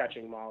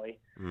catching Molly.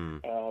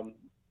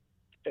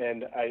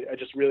 And I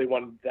just really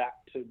wanted that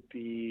to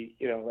be,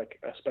 like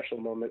a special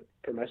moment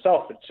for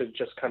myself, to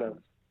just kind of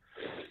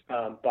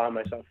bond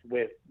myself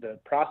with the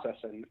process.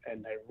 And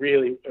I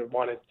really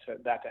wanted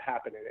that to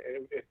happen.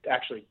 And it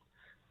actually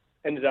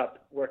ended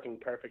up working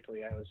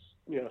perfectly. I was,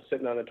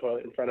 sitting on the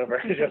toilet in front of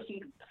her, just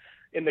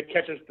in the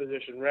catcher's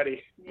position,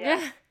 ready.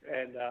 Yeah.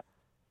 And,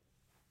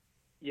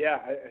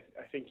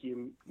 I think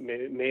you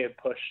may have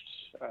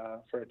pushed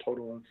for a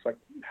total of like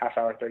half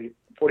hour,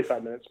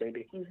 45 minutes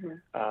maybe.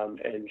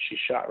 And she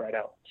shot right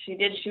out. She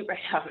did shoot right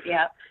out,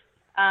 yeah.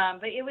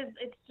 But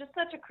it's just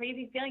such a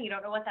crazy feeling. You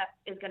don't know what that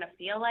is going to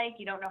feel like.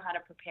 You don't know how to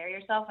prepare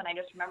yourself. And I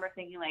just remember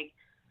thinking, like,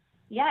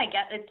 yeah, I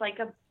guess it's like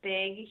a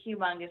big,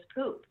 humongous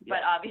poop. But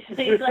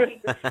obviously,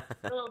 like, a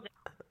little different.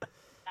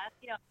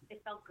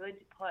 It felt good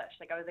to push.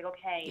 Like, I was like,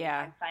 okay,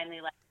 I'm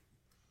finally, like,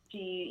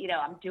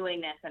 I'm doing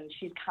this, and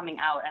she's coming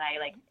out.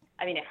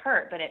 And it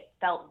hurt, but it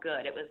felt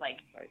good. It was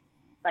like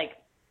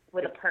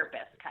with a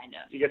purpose, kind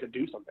of. You get to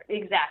do something.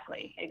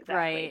 Exactly.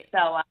 Right.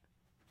 So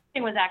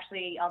it was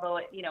actually, although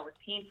it was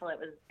painful, it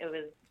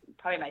was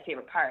probably my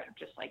favorite part of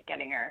just, like,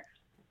 getting her,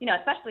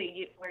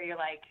 especially where you're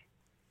like,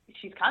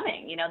 she's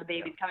coming, the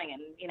baby's coming,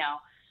 and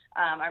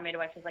our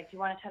midwife was like, do you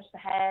want to touch the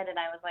head? And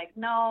I was like,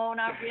 no,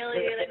 not really.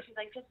 And she's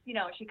like, just,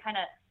 she kind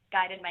of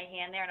guided my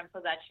hand there, and I'm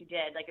so glad she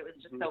did. Like, it was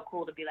just so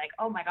cool to be like,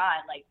 oh my God,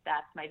 like,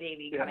 that's my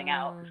baby coming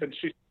out.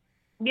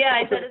 Yeah,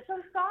 I said, it's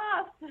so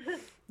soft.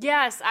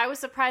 Yes, I was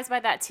surprised by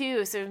that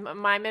too. So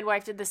my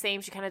midwife did the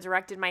same. She kind of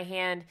directed my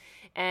hand,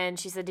 and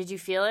she said, did you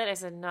feel it? I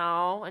said,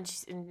 no.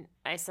 And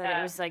I said,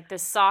 it was like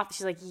this soft.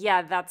 She's like,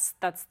 yeah, that's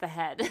the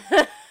head.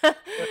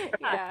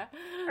 Yeah.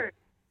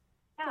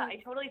 I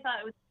totally thought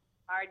it was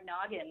a hard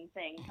noggin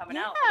thing coming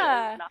out.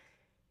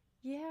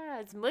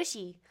 Yeah, it's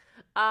mushy.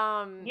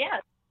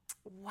 Yeah.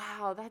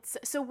 Wow, that's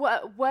so.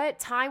 What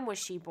time was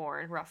she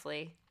born,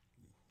 roughly?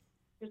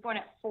 She was born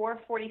at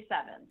 4:47. Yep.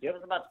 It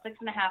was about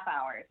 6.5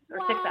 hours or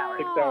wow. 6 hours.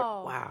 6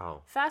 hours.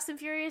 Wow. Fast and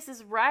Furious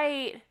is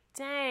right.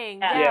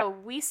 Dang. Yeah.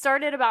 We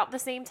started about the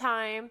same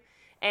time,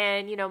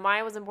 and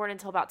Maya wasn't born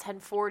until about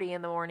 10:40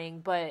 in the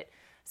morning. But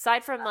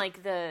aside from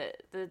like the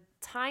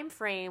time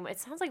frame, it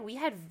sounds like we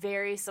had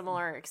very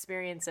similar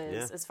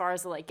experiences as far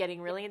as like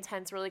getting really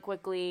intense really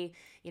quickly,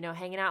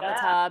 hanging out in the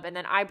tub, and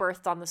then I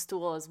birthed on the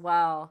stool as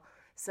well.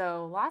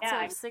 So lots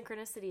of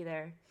synchronicity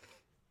there.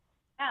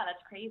 Yeah,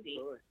 that's crazy.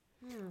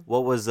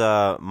 What was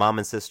mom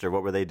and sister?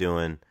 What were they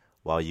doing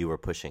while you were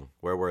pushing?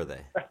 Where were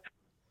they?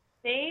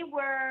 They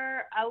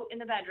were out in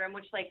the bedroom,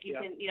 which like you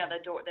can,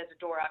 the door. There's a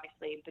door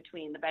obviously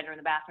between the bedroom and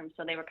the bathroom,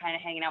 so they were kind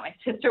of hanging out. My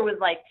sister was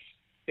like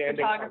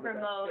photographer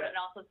mode and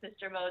also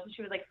sister mode. So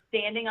she was like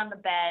standing on the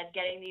bed,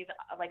 getting these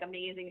like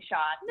amazing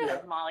shots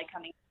of Molly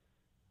coming,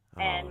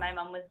 and my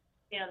mom was,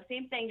 the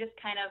same thing, just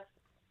kind of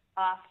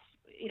off,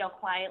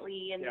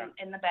 quietly in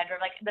the bedroom.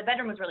 Like the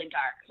bedroom was really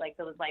dark, like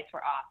those lights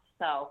were off.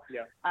 So,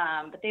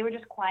 but they were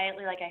just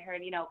quietly, like I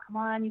heard, come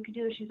on, you can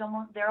do it.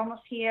 They're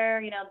almost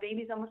here.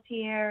 Baby's almost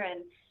here,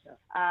 and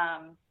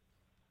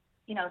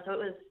so it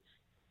was.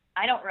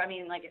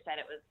 Like I said,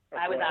 it was.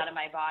 I was out of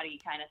my body,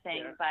 kind of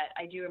thing. Yeah. But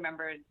I do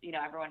remember,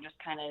 everyone just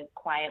kind of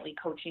quietly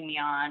coaching me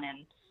on,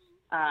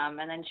 and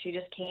then she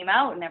just came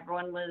out, and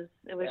everyone was.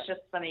 It was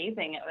just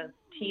amazing. It was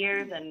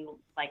tears and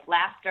like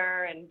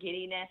laughter and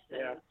giddiness,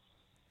 and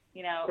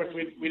Of course,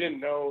 we didn't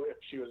know if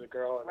she was a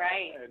girl or not,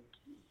 and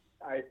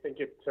I think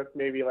it took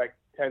maybe like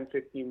 10,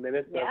 15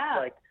 minutes of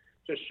like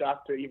just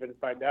shock to even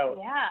find out.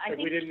 Yeah, I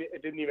think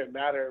it didn't even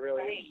matter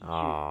really.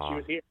 Right. She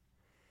was here.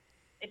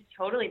 It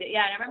totally did.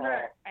 Yeah, and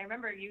I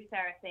remember you,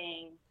 Sarah,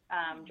 saying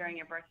during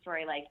your birth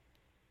story, like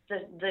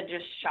the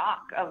just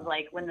shock of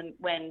like when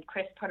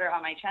Chris put her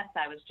on my chest,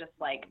 I was just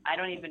like, I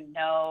don't even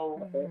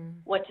know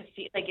what to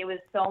feel. Like it was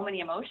so many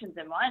emotions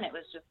in one. It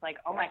was just like,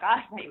 oh my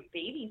gosh, my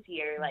baby's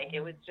here. Like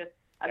it was just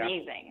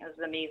amazing. It was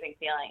an amazing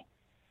feeling.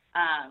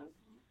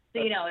 So,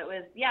 it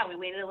was, we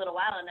waited a little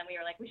while, and then we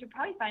were like, we should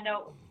probably find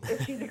out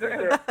if she's a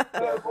girl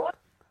or a boy.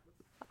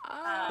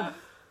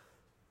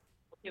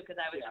 Because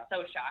I was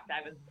so shocked.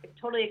 I was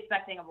totally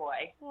expecting a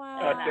boy.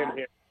 Wow. Same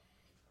here.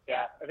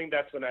 Yeah, I think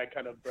that's when I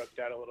kind of broke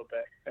down a little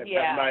bit and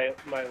had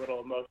my little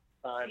emotional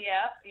time.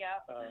 Yeah,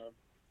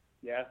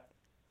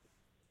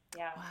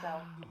 wow. So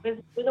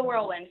it was a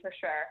whirlwind for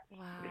sure.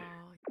 Wow.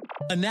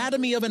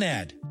 Anatomy of an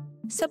ad.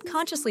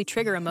 Subconsciously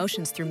trigger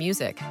emotions through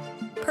music.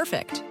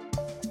 Perfect.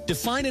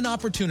 Define an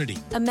opportunity.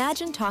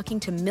 Imagine talking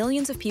to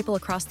millions of people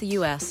across the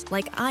U.S.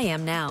 like I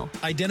am now.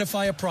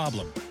 Identify a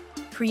problem.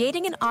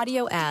 Creating an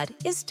audio ad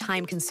is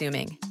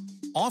time-consuming.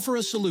 Offer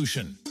a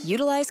solution.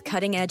 Utilize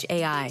cutting-edge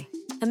AI.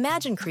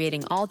 Imagine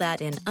creating all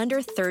that in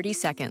under 30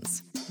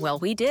 seconds. Well,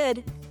 we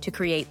did to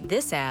create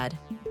this ad.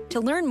 To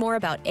learn more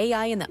about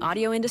AI in the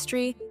audio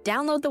industry,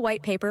 download the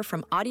white paper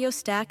from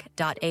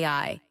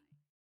audiostack.ai.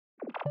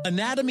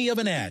 Anatomy of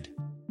an ad.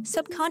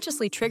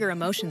 Subconsciously trigger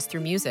emotions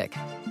through music.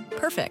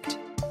 Perfect.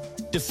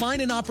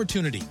 Define an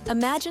opportunity.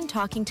 Imagine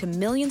talking to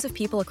millions of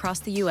people across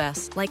the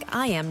U.S. like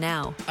I am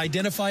now.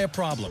 Identify a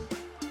problem.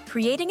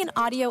 Creating an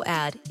audio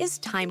ad is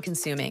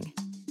time-consuming.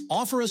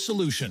 Offer a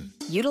solution.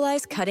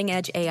 Utilize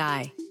cutting-edge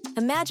AI.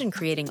 Imagine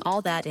creating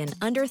all that in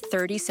under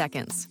 30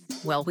 seconds.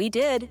 Well, we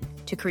did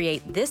to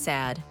create this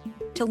ad.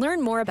 To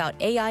learn more about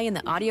AI in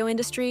the audio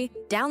industry,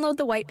 download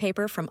the white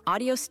paper from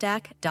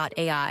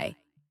audiostack.ai.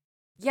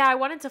 Yeah, I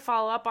wanted to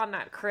follow up on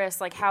that,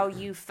 Chris, like how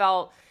you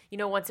felt,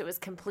 once it was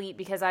complete,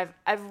 because I've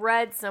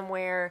read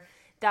somewhere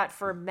that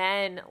for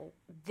men,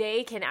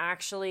 they can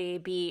actually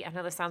be, I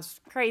know this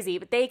sounds crazy,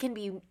 but they can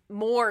be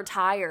more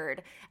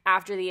tired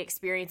after the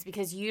experience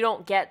because you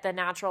don't get the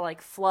natural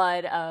like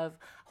flood of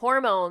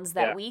hormones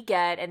that we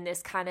get and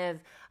this kind of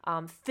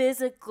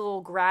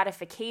physical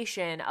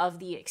gratification of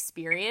the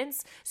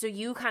experience. So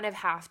you kind of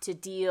have to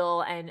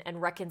deal and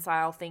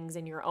reconcile things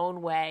in your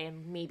own way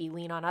and maybe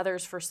lean on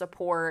others for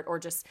support or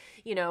just,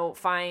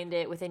 find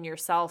it within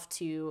yourself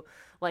to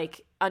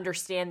like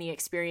understand the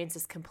experience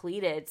is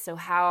completed. So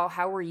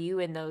how were you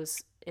in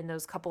those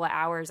couple of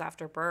hours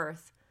after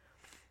birth?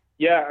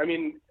 Yeah, I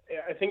mean,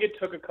 I think it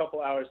took a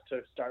couple hours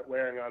to start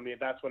wearing on me.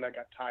 That's when I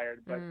got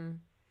tired. But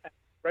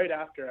right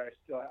after,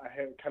 I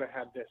had kind of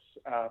had this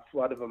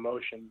flood of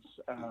emotions.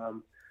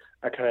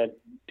 I kind of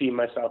deem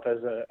myself as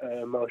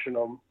an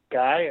emotional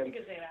guy,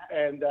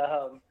 and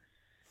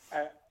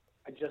I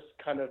just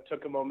kind of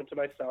took a moment to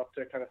myself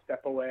to kind of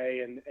step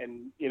away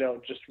and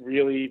just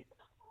really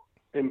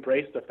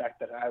embrace the fact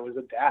that I was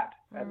a dad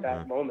at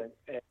that moment.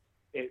 And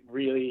it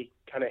really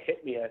kind of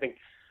hit me. I think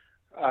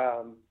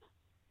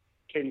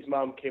Katie's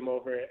mom came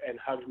over and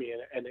hugged me,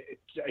 and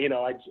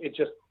it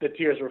just the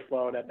tears were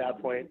flowing at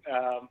that point.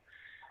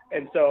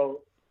 And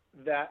so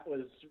that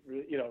was,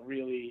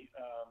 really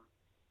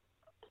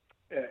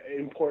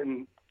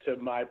important to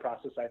my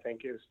process, I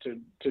think, is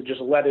to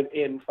just let it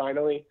in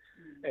finally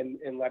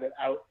and let it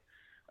out.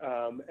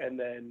 And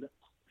then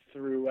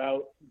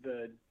throughout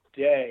the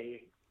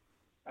day,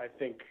 I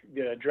think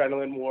the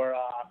adrenaline wore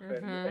off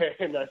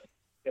and I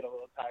get a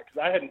little tired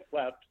because I hadn't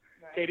slept.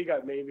 Right. Katie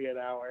got maybe an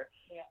hour,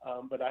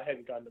 but I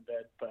hadn't gone to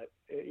bed. But,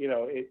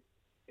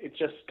 it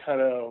just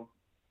kind of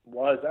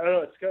was, I don't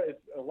know,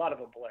 it's a lot of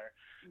a blur.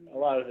 A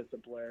lot of it's a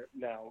blur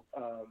now,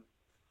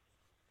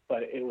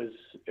 but it was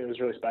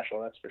really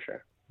special. That's for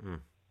sure.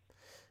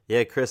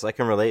 Yeah, Chris, I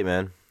can relate,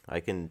 man. I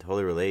can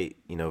totally relate.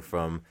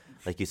 From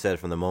like you said,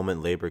 from the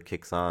moment labor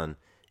kicks on,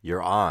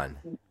 you're on.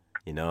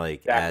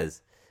 Like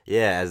exactly.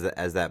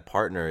 as that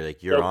partner,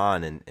 like you're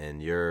on,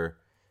 and you're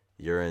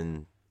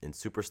in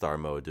superstar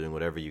mode, doing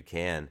whatever you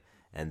can,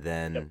 and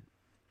then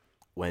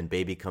when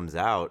baby comes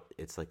out,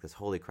 it's like this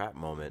holy crap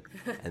moment,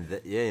 and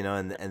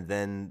and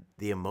then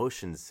the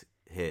emotions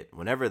hit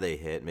whenever they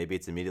hit. Maybe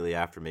it's immediately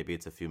after, maybe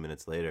it's a few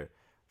minutes later.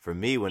 For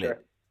me, when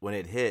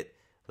it hit,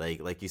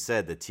 like you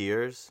said, the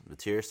tears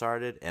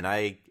started, and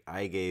I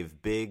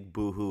gave big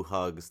boohoo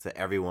hugs to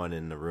everyone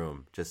in the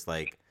room, just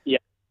like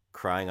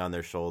crying on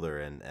their shoulder,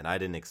 and I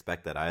didn't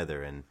expect that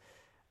either, and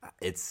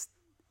it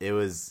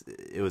was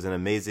an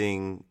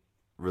amazing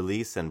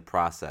release and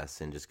process,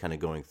 and just kind of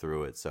going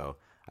through it. So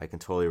I can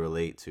totally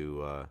relate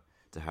to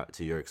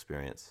your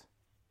experience.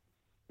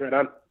 Right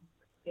on.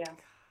 Yeah.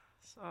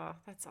 Oh,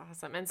 that's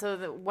awesome. And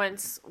so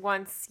once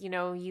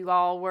you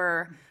all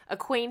were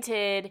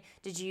acquainted,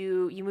 did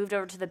you moved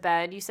over to the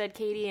bed, you said,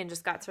 Katie, and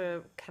just got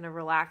to kind of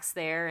relax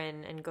there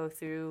and go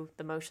through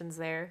the motions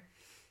there?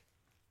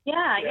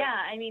 Yeah.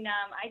 I mean,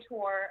 I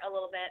tore a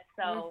little bit,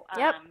 so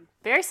yep,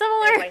 very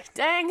similar.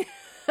 Dang.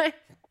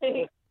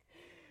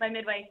 My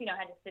midwife,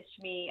 had to stitch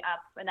me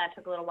up, and that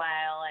took a little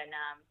while, and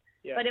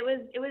but it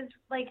was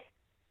like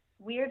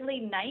weirdly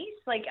nice.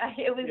 Like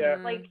it was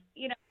like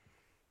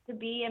to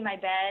be in my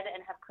bed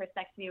and have Chris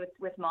next to me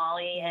with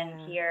Molly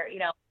and hear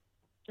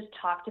just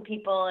talk to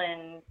people,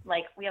 and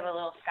like we have a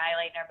little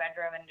skylight in our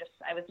bedroom, and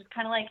I was just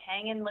kind of like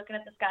hanging, looking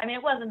at the sky. I mean,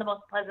 it wasn't the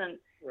most pleasant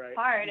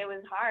part. It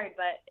was hard,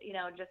 but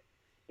just.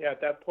 Yeah,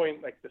 at that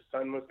point, like the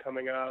sun was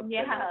coming up.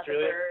 Yeah, and it was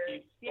really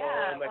birds. peaceful.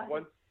 And like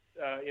once,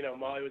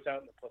 Molly was out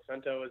and the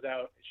placenta was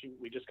out,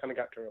 we just kind of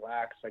got to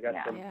relax. I got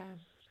some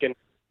skin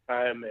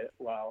time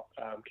while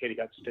Katie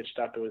got stitched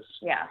up. It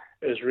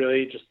was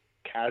really just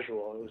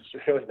casual. It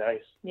was really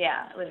nice.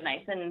 Yeah, it was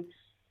nice. And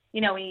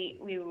we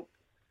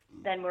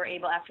then were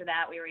able, after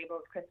that,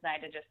 Chris and I,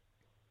 to just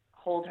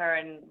hold her,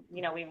 and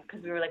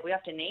because we were like, we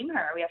have to name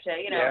her. We have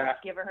to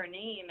give her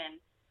name, and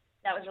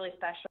that was really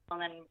special. And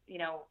then,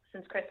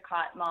 since Chris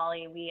caught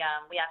Molly, we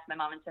asked my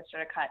mom and sister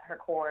to cut her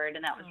cord,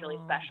 and that was really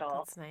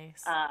special. That's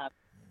nice.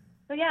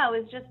 So yeah, it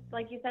was just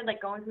like you said,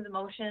 like going through the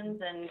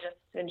motions and just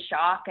in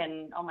shock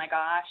and oh my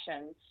gosh,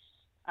 and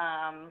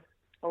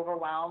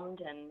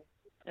overwhelmed, and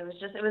it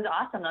was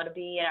awesome though to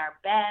be in our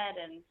bed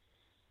and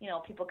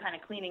people kind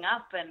of cleaning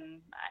up, and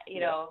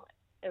it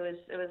was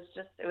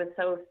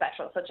so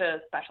special, such a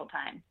special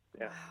time.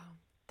 Yeah. Wow.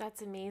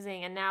 That's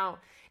amazing. And now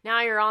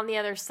you're on the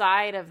other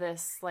side of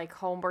this like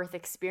home birth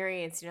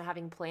experience,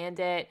 having planned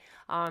it.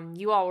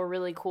 You all were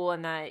really cool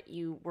in that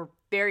you were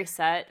very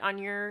set on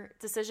your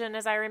decision,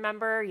 as I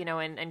remember,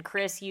 and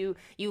Chris, you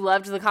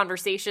loved the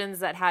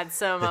conversations that had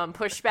some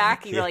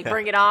pushback. You were like,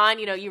 bring it on.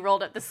 You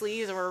rolled up the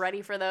sleeves and were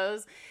ready for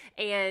those.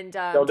 And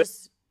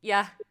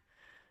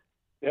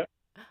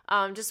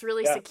just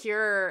really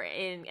secure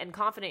and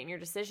confident in your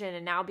decision.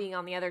 And now being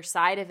on the other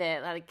side of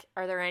it, like,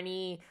 are there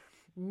any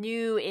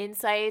new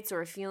insights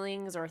or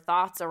feelings or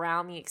thoughts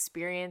around the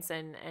experience?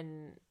 And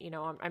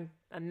I'm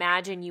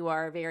imagine you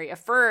are very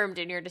affirmed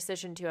in your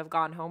decision to have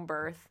gone home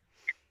birth.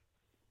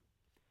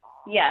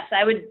 Yes,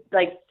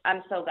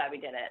 I'm so glad we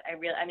did it.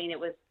 It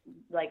was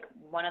like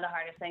one of the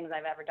hardest things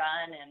I've ever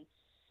done, and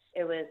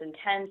it was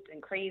intense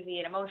and crazy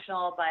and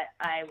emotional, but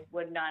I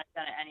would not have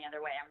done it any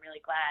other way. I'm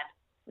really glad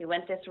we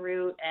went this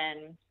route,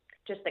 and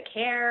just the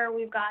care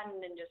we've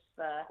gotten, and just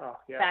the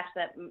fact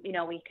that,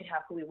 we could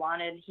have who we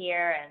wanted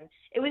here. And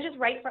it was just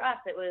right for us.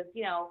 It was,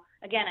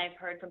 again, I've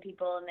heard from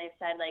people and they've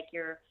said, like,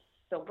 you're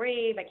so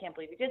brave. I can't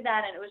believe you did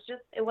that. And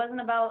it wasn't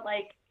about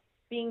like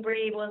being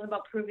brave. It wasn't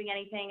about proving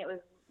anything. It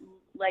was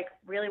like,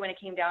 really, when it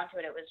came down to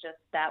it, it was just,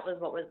 that was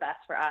what was best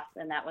for us.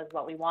 And that was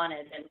what we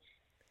wanted. And,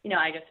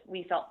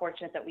 we felt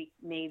fortunate that we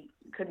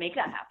could make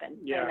that happen.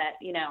 Yeah. And that,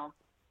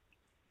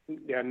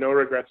 Yeah, no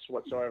regrets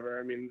whatsoever.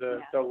 I mean,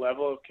 the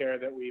level of care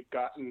that we've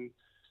gotten,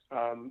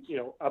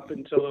 up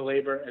until the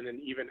labor and then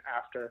even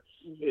after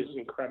is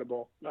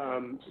incredible.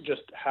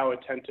 Just how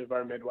attentive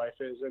our midwife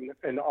is,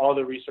 and all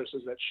the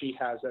resources that she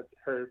has at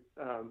her,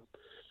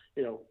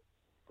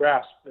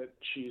 grasp, that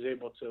she's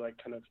able to like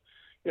kind of,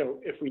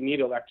 if we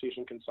need a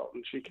lactation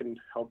consultant, she can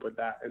help with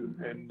that,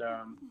 and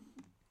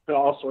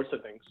all sorts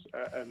of things.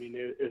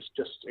 It's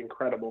just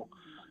incredible.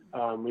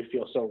 We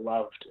feel so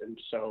loved and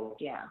so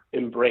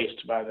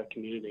embraced by the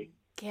community.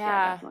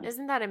 Yeah,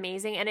 isn't that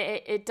amazing? And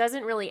it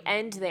doesn't really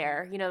end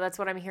there. That's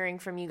what I'm hearing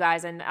from you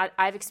guys. And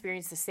I've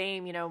experienced the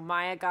same.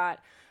 Maya got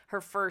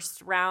her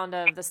first round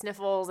of the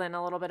sniffles and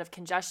a little bit of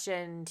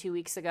congestion 2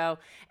 weeks ago.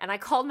 And I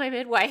called my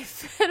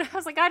midwife and I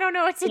was like, I don't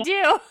know what to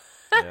do.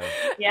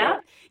 Yeah.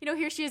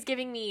 Here she is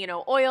giving me,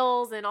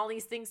 oils and all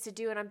these things to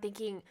do. And I'm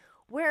thinking,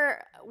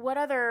 what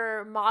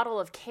other model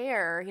of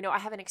care, I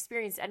haven't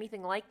experienced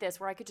anything like this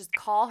where I could just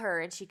call her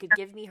and she could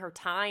give me her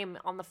time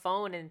on the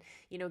phone and,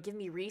 give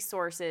me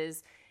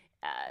resources.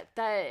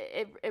 That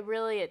it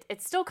really,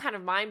 it's still kind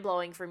of mind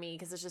blowing for me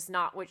because it's just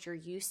not what you're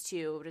used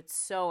to, but it's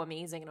so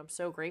amazing and I'm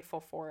so grateful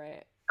for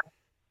it.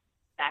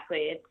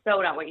 exactly. It's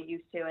so not what you're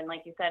used to. And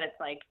like you said, it's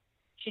like,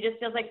 she just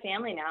feels like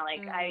family now.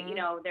 Like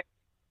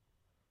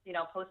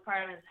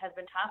postpartum has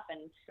been tough,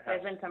 and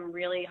there's been some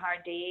really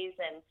hard days,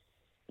 and,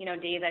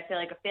 days I feel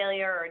like a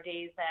failure, or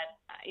days that,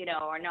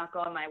 are not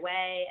going my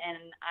way.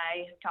 And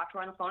I have talked to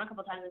her on the phone a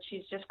couple of times, and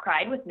she's just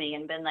cried with me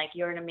and been like,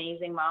 you're an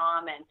amazing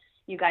mom, and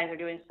you guys are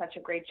doing such a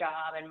great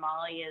job, and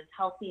Molly is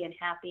healthy and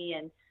happy.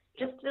 And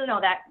just,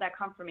 that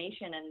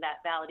confirmation and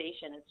that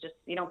validation is just,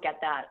 you don't get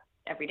that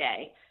every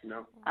day.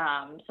 No.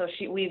 So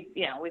we've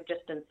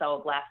just been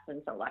so blessed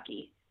and so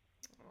lucky.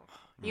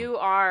 You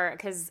are,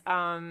 because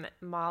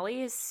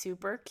Molly is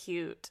super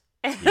cute.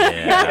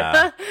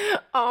 Yeah.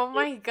 Oh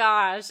my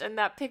gosh. And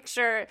that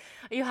picture,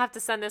 you have to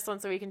send this one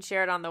so we can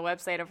share it on the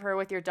website of her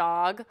with your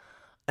dog.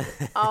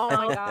 Oh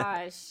my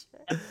gosh.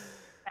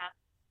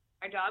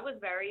 Our dog was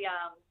very,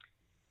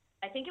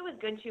 I think it was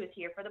good she was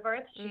here for the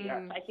birth.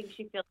 I think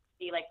she feels to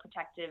be like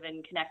protective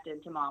and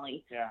connected to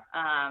Molly. Yeah.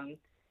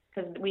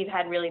 Because we've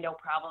had really no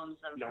problems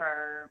of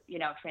her,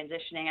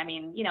 transitioning. I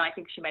mean, I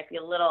think she might be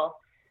a little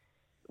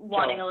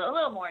wanting a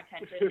little more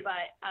attention,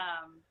 but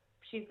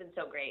she's been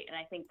so great. And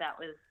I think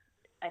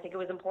it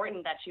was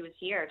important that she was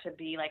here to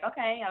be like,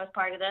 okay, I was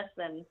part of this.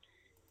 And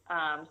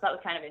so that was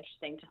kind of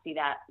interesting to see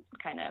that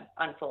kind of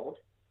unfold.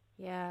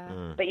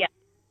 Yeah. But yeah,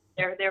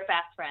 they're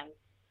fast friends.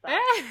 So.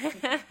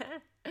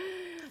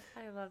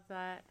 I love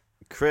that.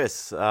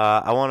 Chris,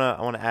 I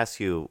wanna ask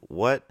you,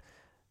 what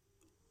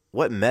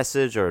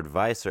message or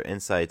advice or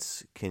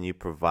insights can you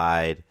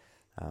provide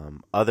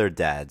other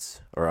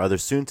dads or other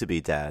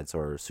soon-to-be dads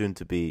or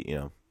soon-to-be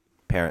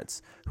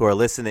parents who are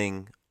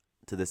listening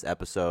to this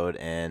episode,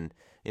 and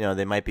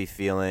they might be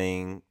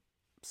feeling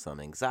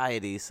some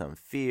anxiety, some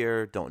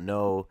fear, don't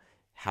know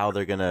how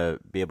they're gonna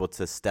be able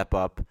to step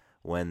up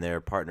when their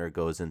partner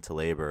goes into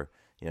labor.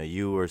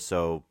 You were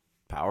so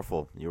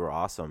powerful. You were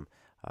awesome.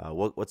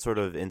 What sort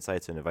of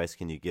insights and advice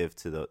can you give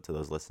to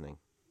those listening?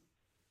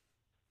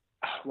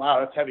 Wow,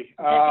 that's heavy.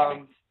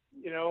 I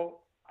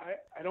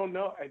don't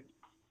know. I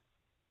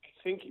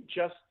think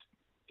just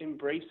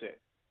embrace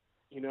it.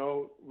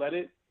 Let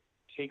it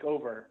take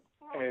over,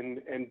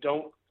 and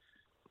don't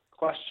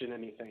question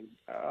anything.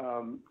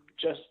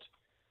 Just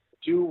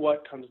do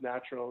what comes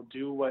natural.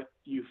 Do what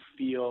you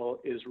feel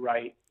is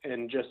right,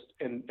 and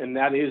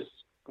that is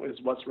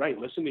what's right.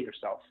 Listen to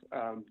yourself.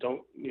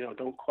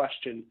 Don't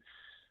question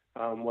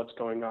what's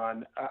going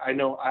on. I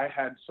know I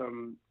had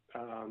some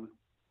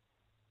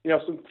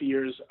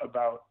fears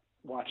about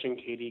watching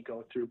Katie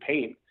go through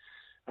pain.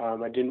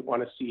 I didn't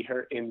want to see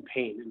her in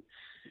pain,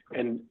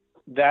 and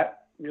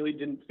that really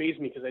didn't faze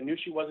me, because I knew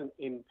she wasn't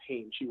in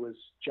pain. She was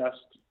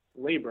just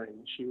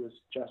laboring. She was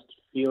just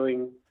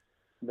feeling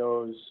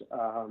those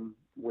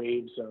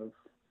waves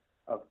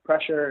of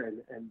pressure,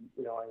 and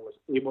I was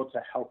able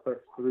to help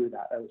her through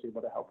that. I was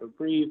able to help her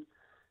breathe,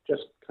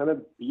 just kind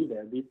of be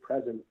there, be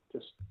present,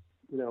 just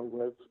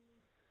live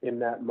in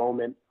that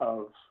moment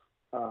of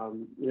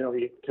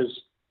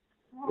because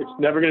it's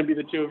never going to be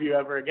the two of you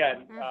ever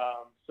again.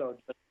 So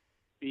just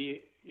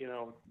be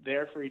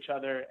there for each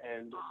other,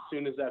 and as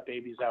soon as that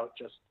baby's out,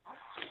 just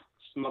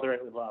smother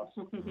it with love.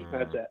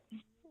 That's it.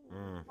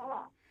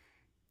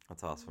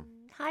 That's awesome.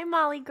 Hi,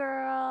 Molly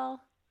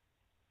girl.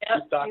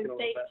 Yep,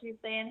 she's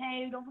saying,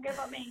 hey, don't forget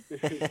about me.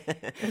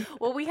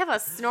 Well, we have a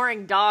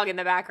snoring dog in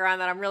the background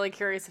that I'm really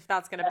curious if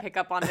that's going to pick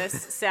up on this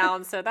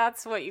sound. So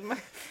that's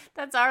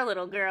that's our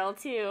little girl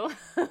too.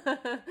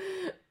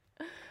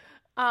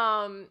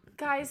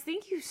 Guys,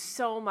 thank you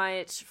so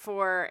much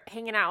for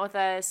hanging out with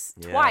us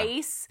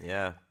twice.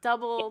 Yeah.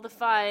 Double the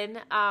fun.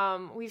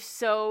 We've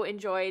so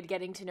enjoyed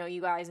getting to know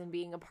you guys and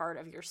being a part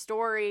of your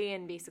story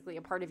and basically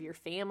a part of your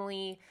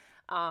family.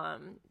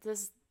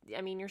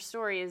 Your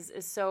story is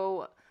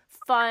so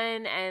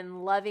fun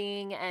and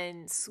loving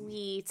and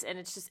sweet, and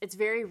it's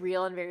very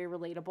real and very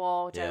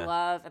relatable, which I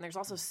love. And there's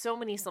also so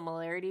many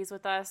similarities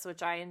with us,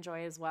 which I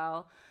enjoy as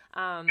well.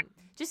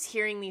 Just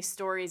hearing these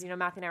stories,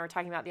 Matthew and I were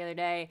talking about the other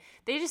day,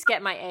 they just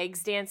get my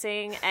eggs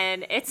dancing,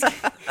 and it's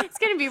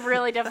going to be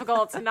really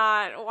difficult to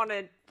not want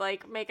to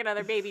make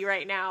another baby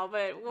right now,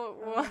 but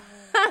we'll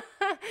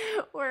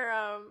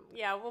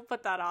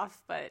put that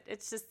off. But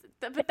it's just,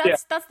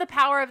 that's the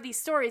power of these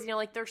stories,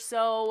 they're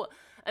so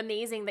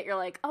amazing that you're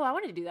like, oh, I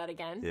want to do that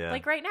again. Yeah.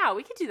 Right now,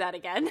 we could do that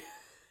again.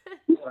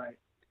 Right.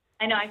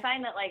 I know. I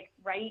find that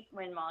right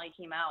when Molly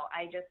came out,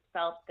 I just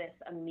felt this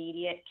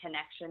immediate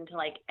connection to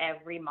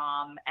every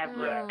mom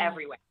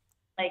everywhere.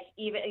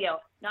 Even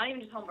not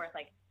even just home birth,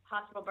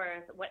 hospital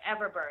birth,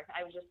 whatever birth.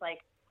 I was just like,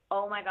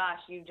 oh my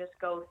gosh, you just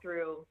go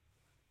through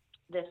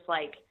this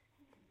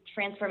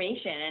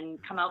transformation and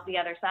come out the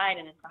other side,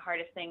 and it's the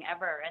hardest thing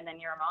ever. And then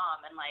you're a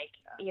mom,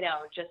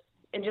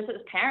 and just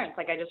as parents,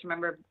 I just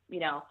remember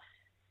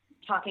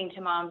talking to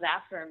moms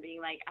after and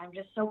being like, I'm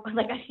just so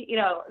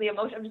the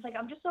emotion. I'm just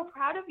I'm just so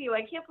proud of you.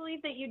 I can't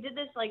believe that you did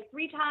this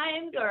 3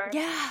 times, or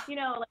just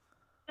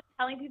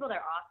telling people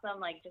they're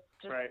awesome. Just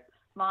right.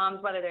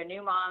 Moms, whether they're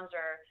new moms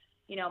or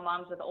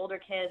moms with older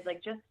kids,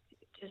 just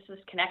this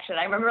connection.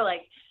 I remember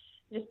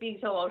just being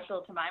so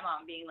emotional to my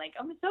mom, being like,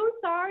 I'm so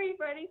sorry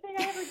for anything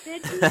I ever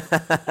did to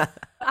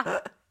you.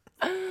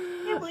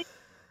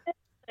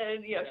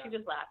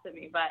 just laughs at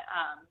me, but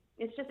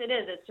it's just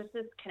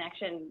this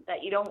connection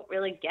that you don't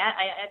really get.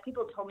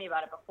 People told me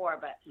about it before,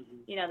 but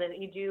you know, that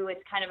you do,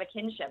 it's kind of a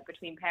kinship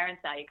between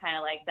parents now. You kind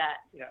of like that.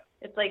 Yeah.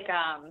 It's like,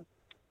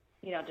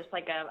 you know, just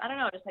like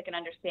just like an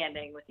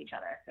understanding with each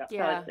other.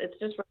 Yeah. So it's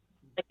just,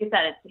 like you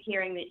said,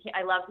 it's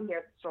I love to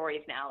hear the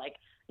stories now. Like,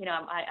 you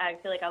know, I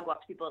feel like I'll go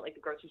up to people at like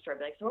the grocery store and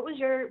be like, so what was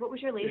your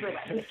labor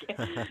like? You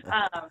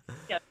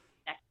know,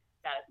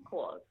 that is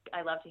cool.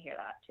 I love to hear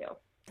that too.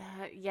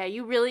 Yeah,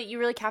 you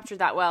really captured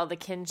that well, the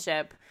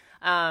kinship.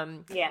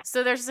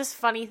 So there's this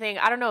funny thing.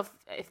 I don't know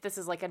if this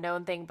is like a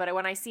known thing, but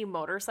when I see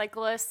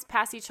motorcyclists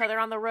pass each other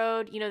on the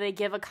road, you know, they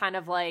give a kind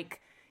of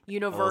like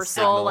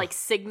universal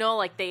signal,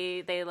 like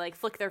they like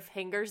flick their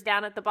fingers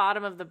down at the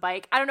bottom of the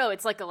bike. I don't know,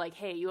 it's like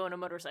hey, you own a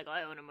motorcycle,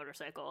 I own a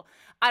motorcycle.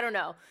 I don't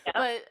know. Yeah.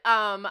 But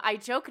I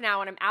joke now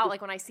when I'm out,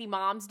 like when I see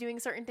moms doing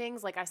certain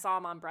things, like I saw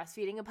a mom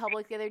breastfeeding in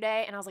public the other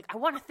day, and I was like, I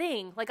want a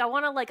thing, like I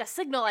want a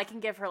signal I can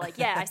give her, like,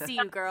 yeah, I see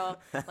you, girl,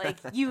 like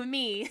you and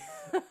me.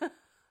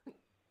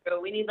 So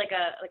we need like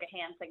a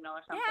hand signal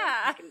or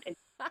something.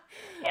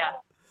 Yeah.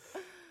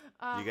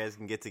 You guys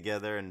can get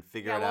together and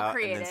figure it out,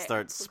 and then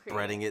start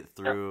spreading it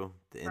through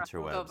the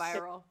interwebs. Go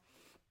viral.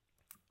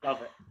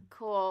 Love it.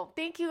 Cool.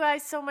 Thank you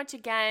guys so much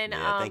again.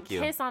 Yeah, thank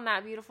you. Kiss on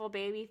that beautiful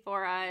baby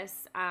for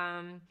us.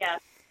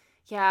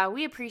 Yeah,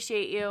 we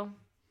appreciate you.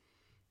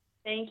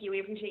 Thank you. We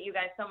appreciate you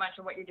guys so much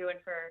and what you're doing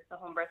for the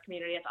home birth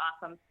community. It's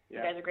awesome. Yeah.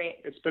 You guys are great.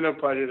 It's been a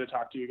pleasure to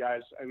talk to you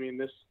guys. I mean,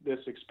 this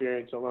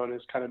experience alone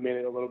has kind of made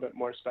it a little bit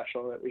more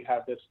special that we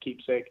have this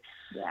keepsake.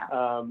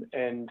 Yeah.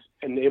 And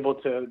able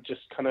to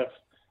just kind of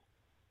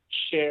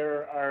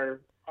share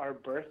our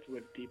birth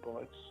with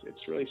people.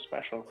 It's really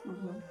special.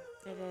 Mm-hmm.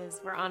 It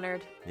is. We're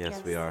honored.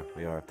 Yes, we are.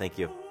 Thank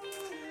you.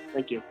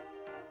 Thank you.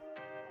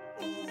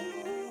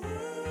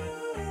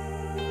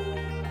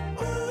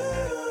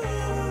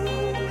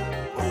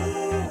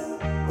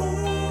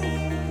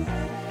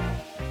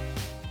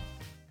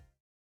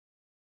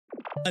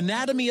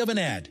 Anatomy of an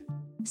ad.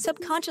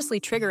 Subconsciously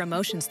trigger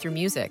emotions through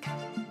music.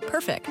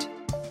 Perfect.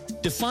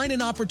 Define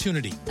an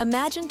opportunity.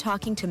 Imagine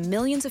talking to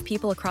millions of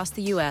people across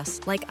the U.S.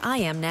 like I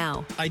am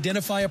now.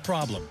 Identify a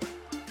problem.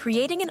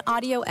 Creating an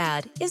audio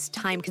ad is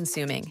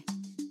time-consuming.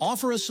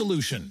 Offer a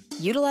solution.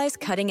 Utilize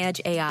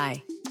cutting-edge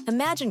AI.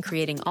 Imagine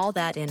creating all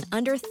that in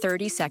under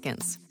 30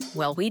 seconds.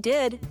 Well, we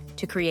did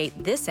to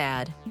create this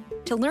ad.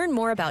 To learn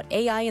more about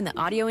AI in the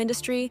audio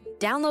industry,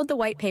 download the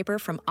white paper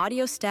from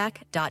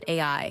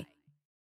audiostack.ai.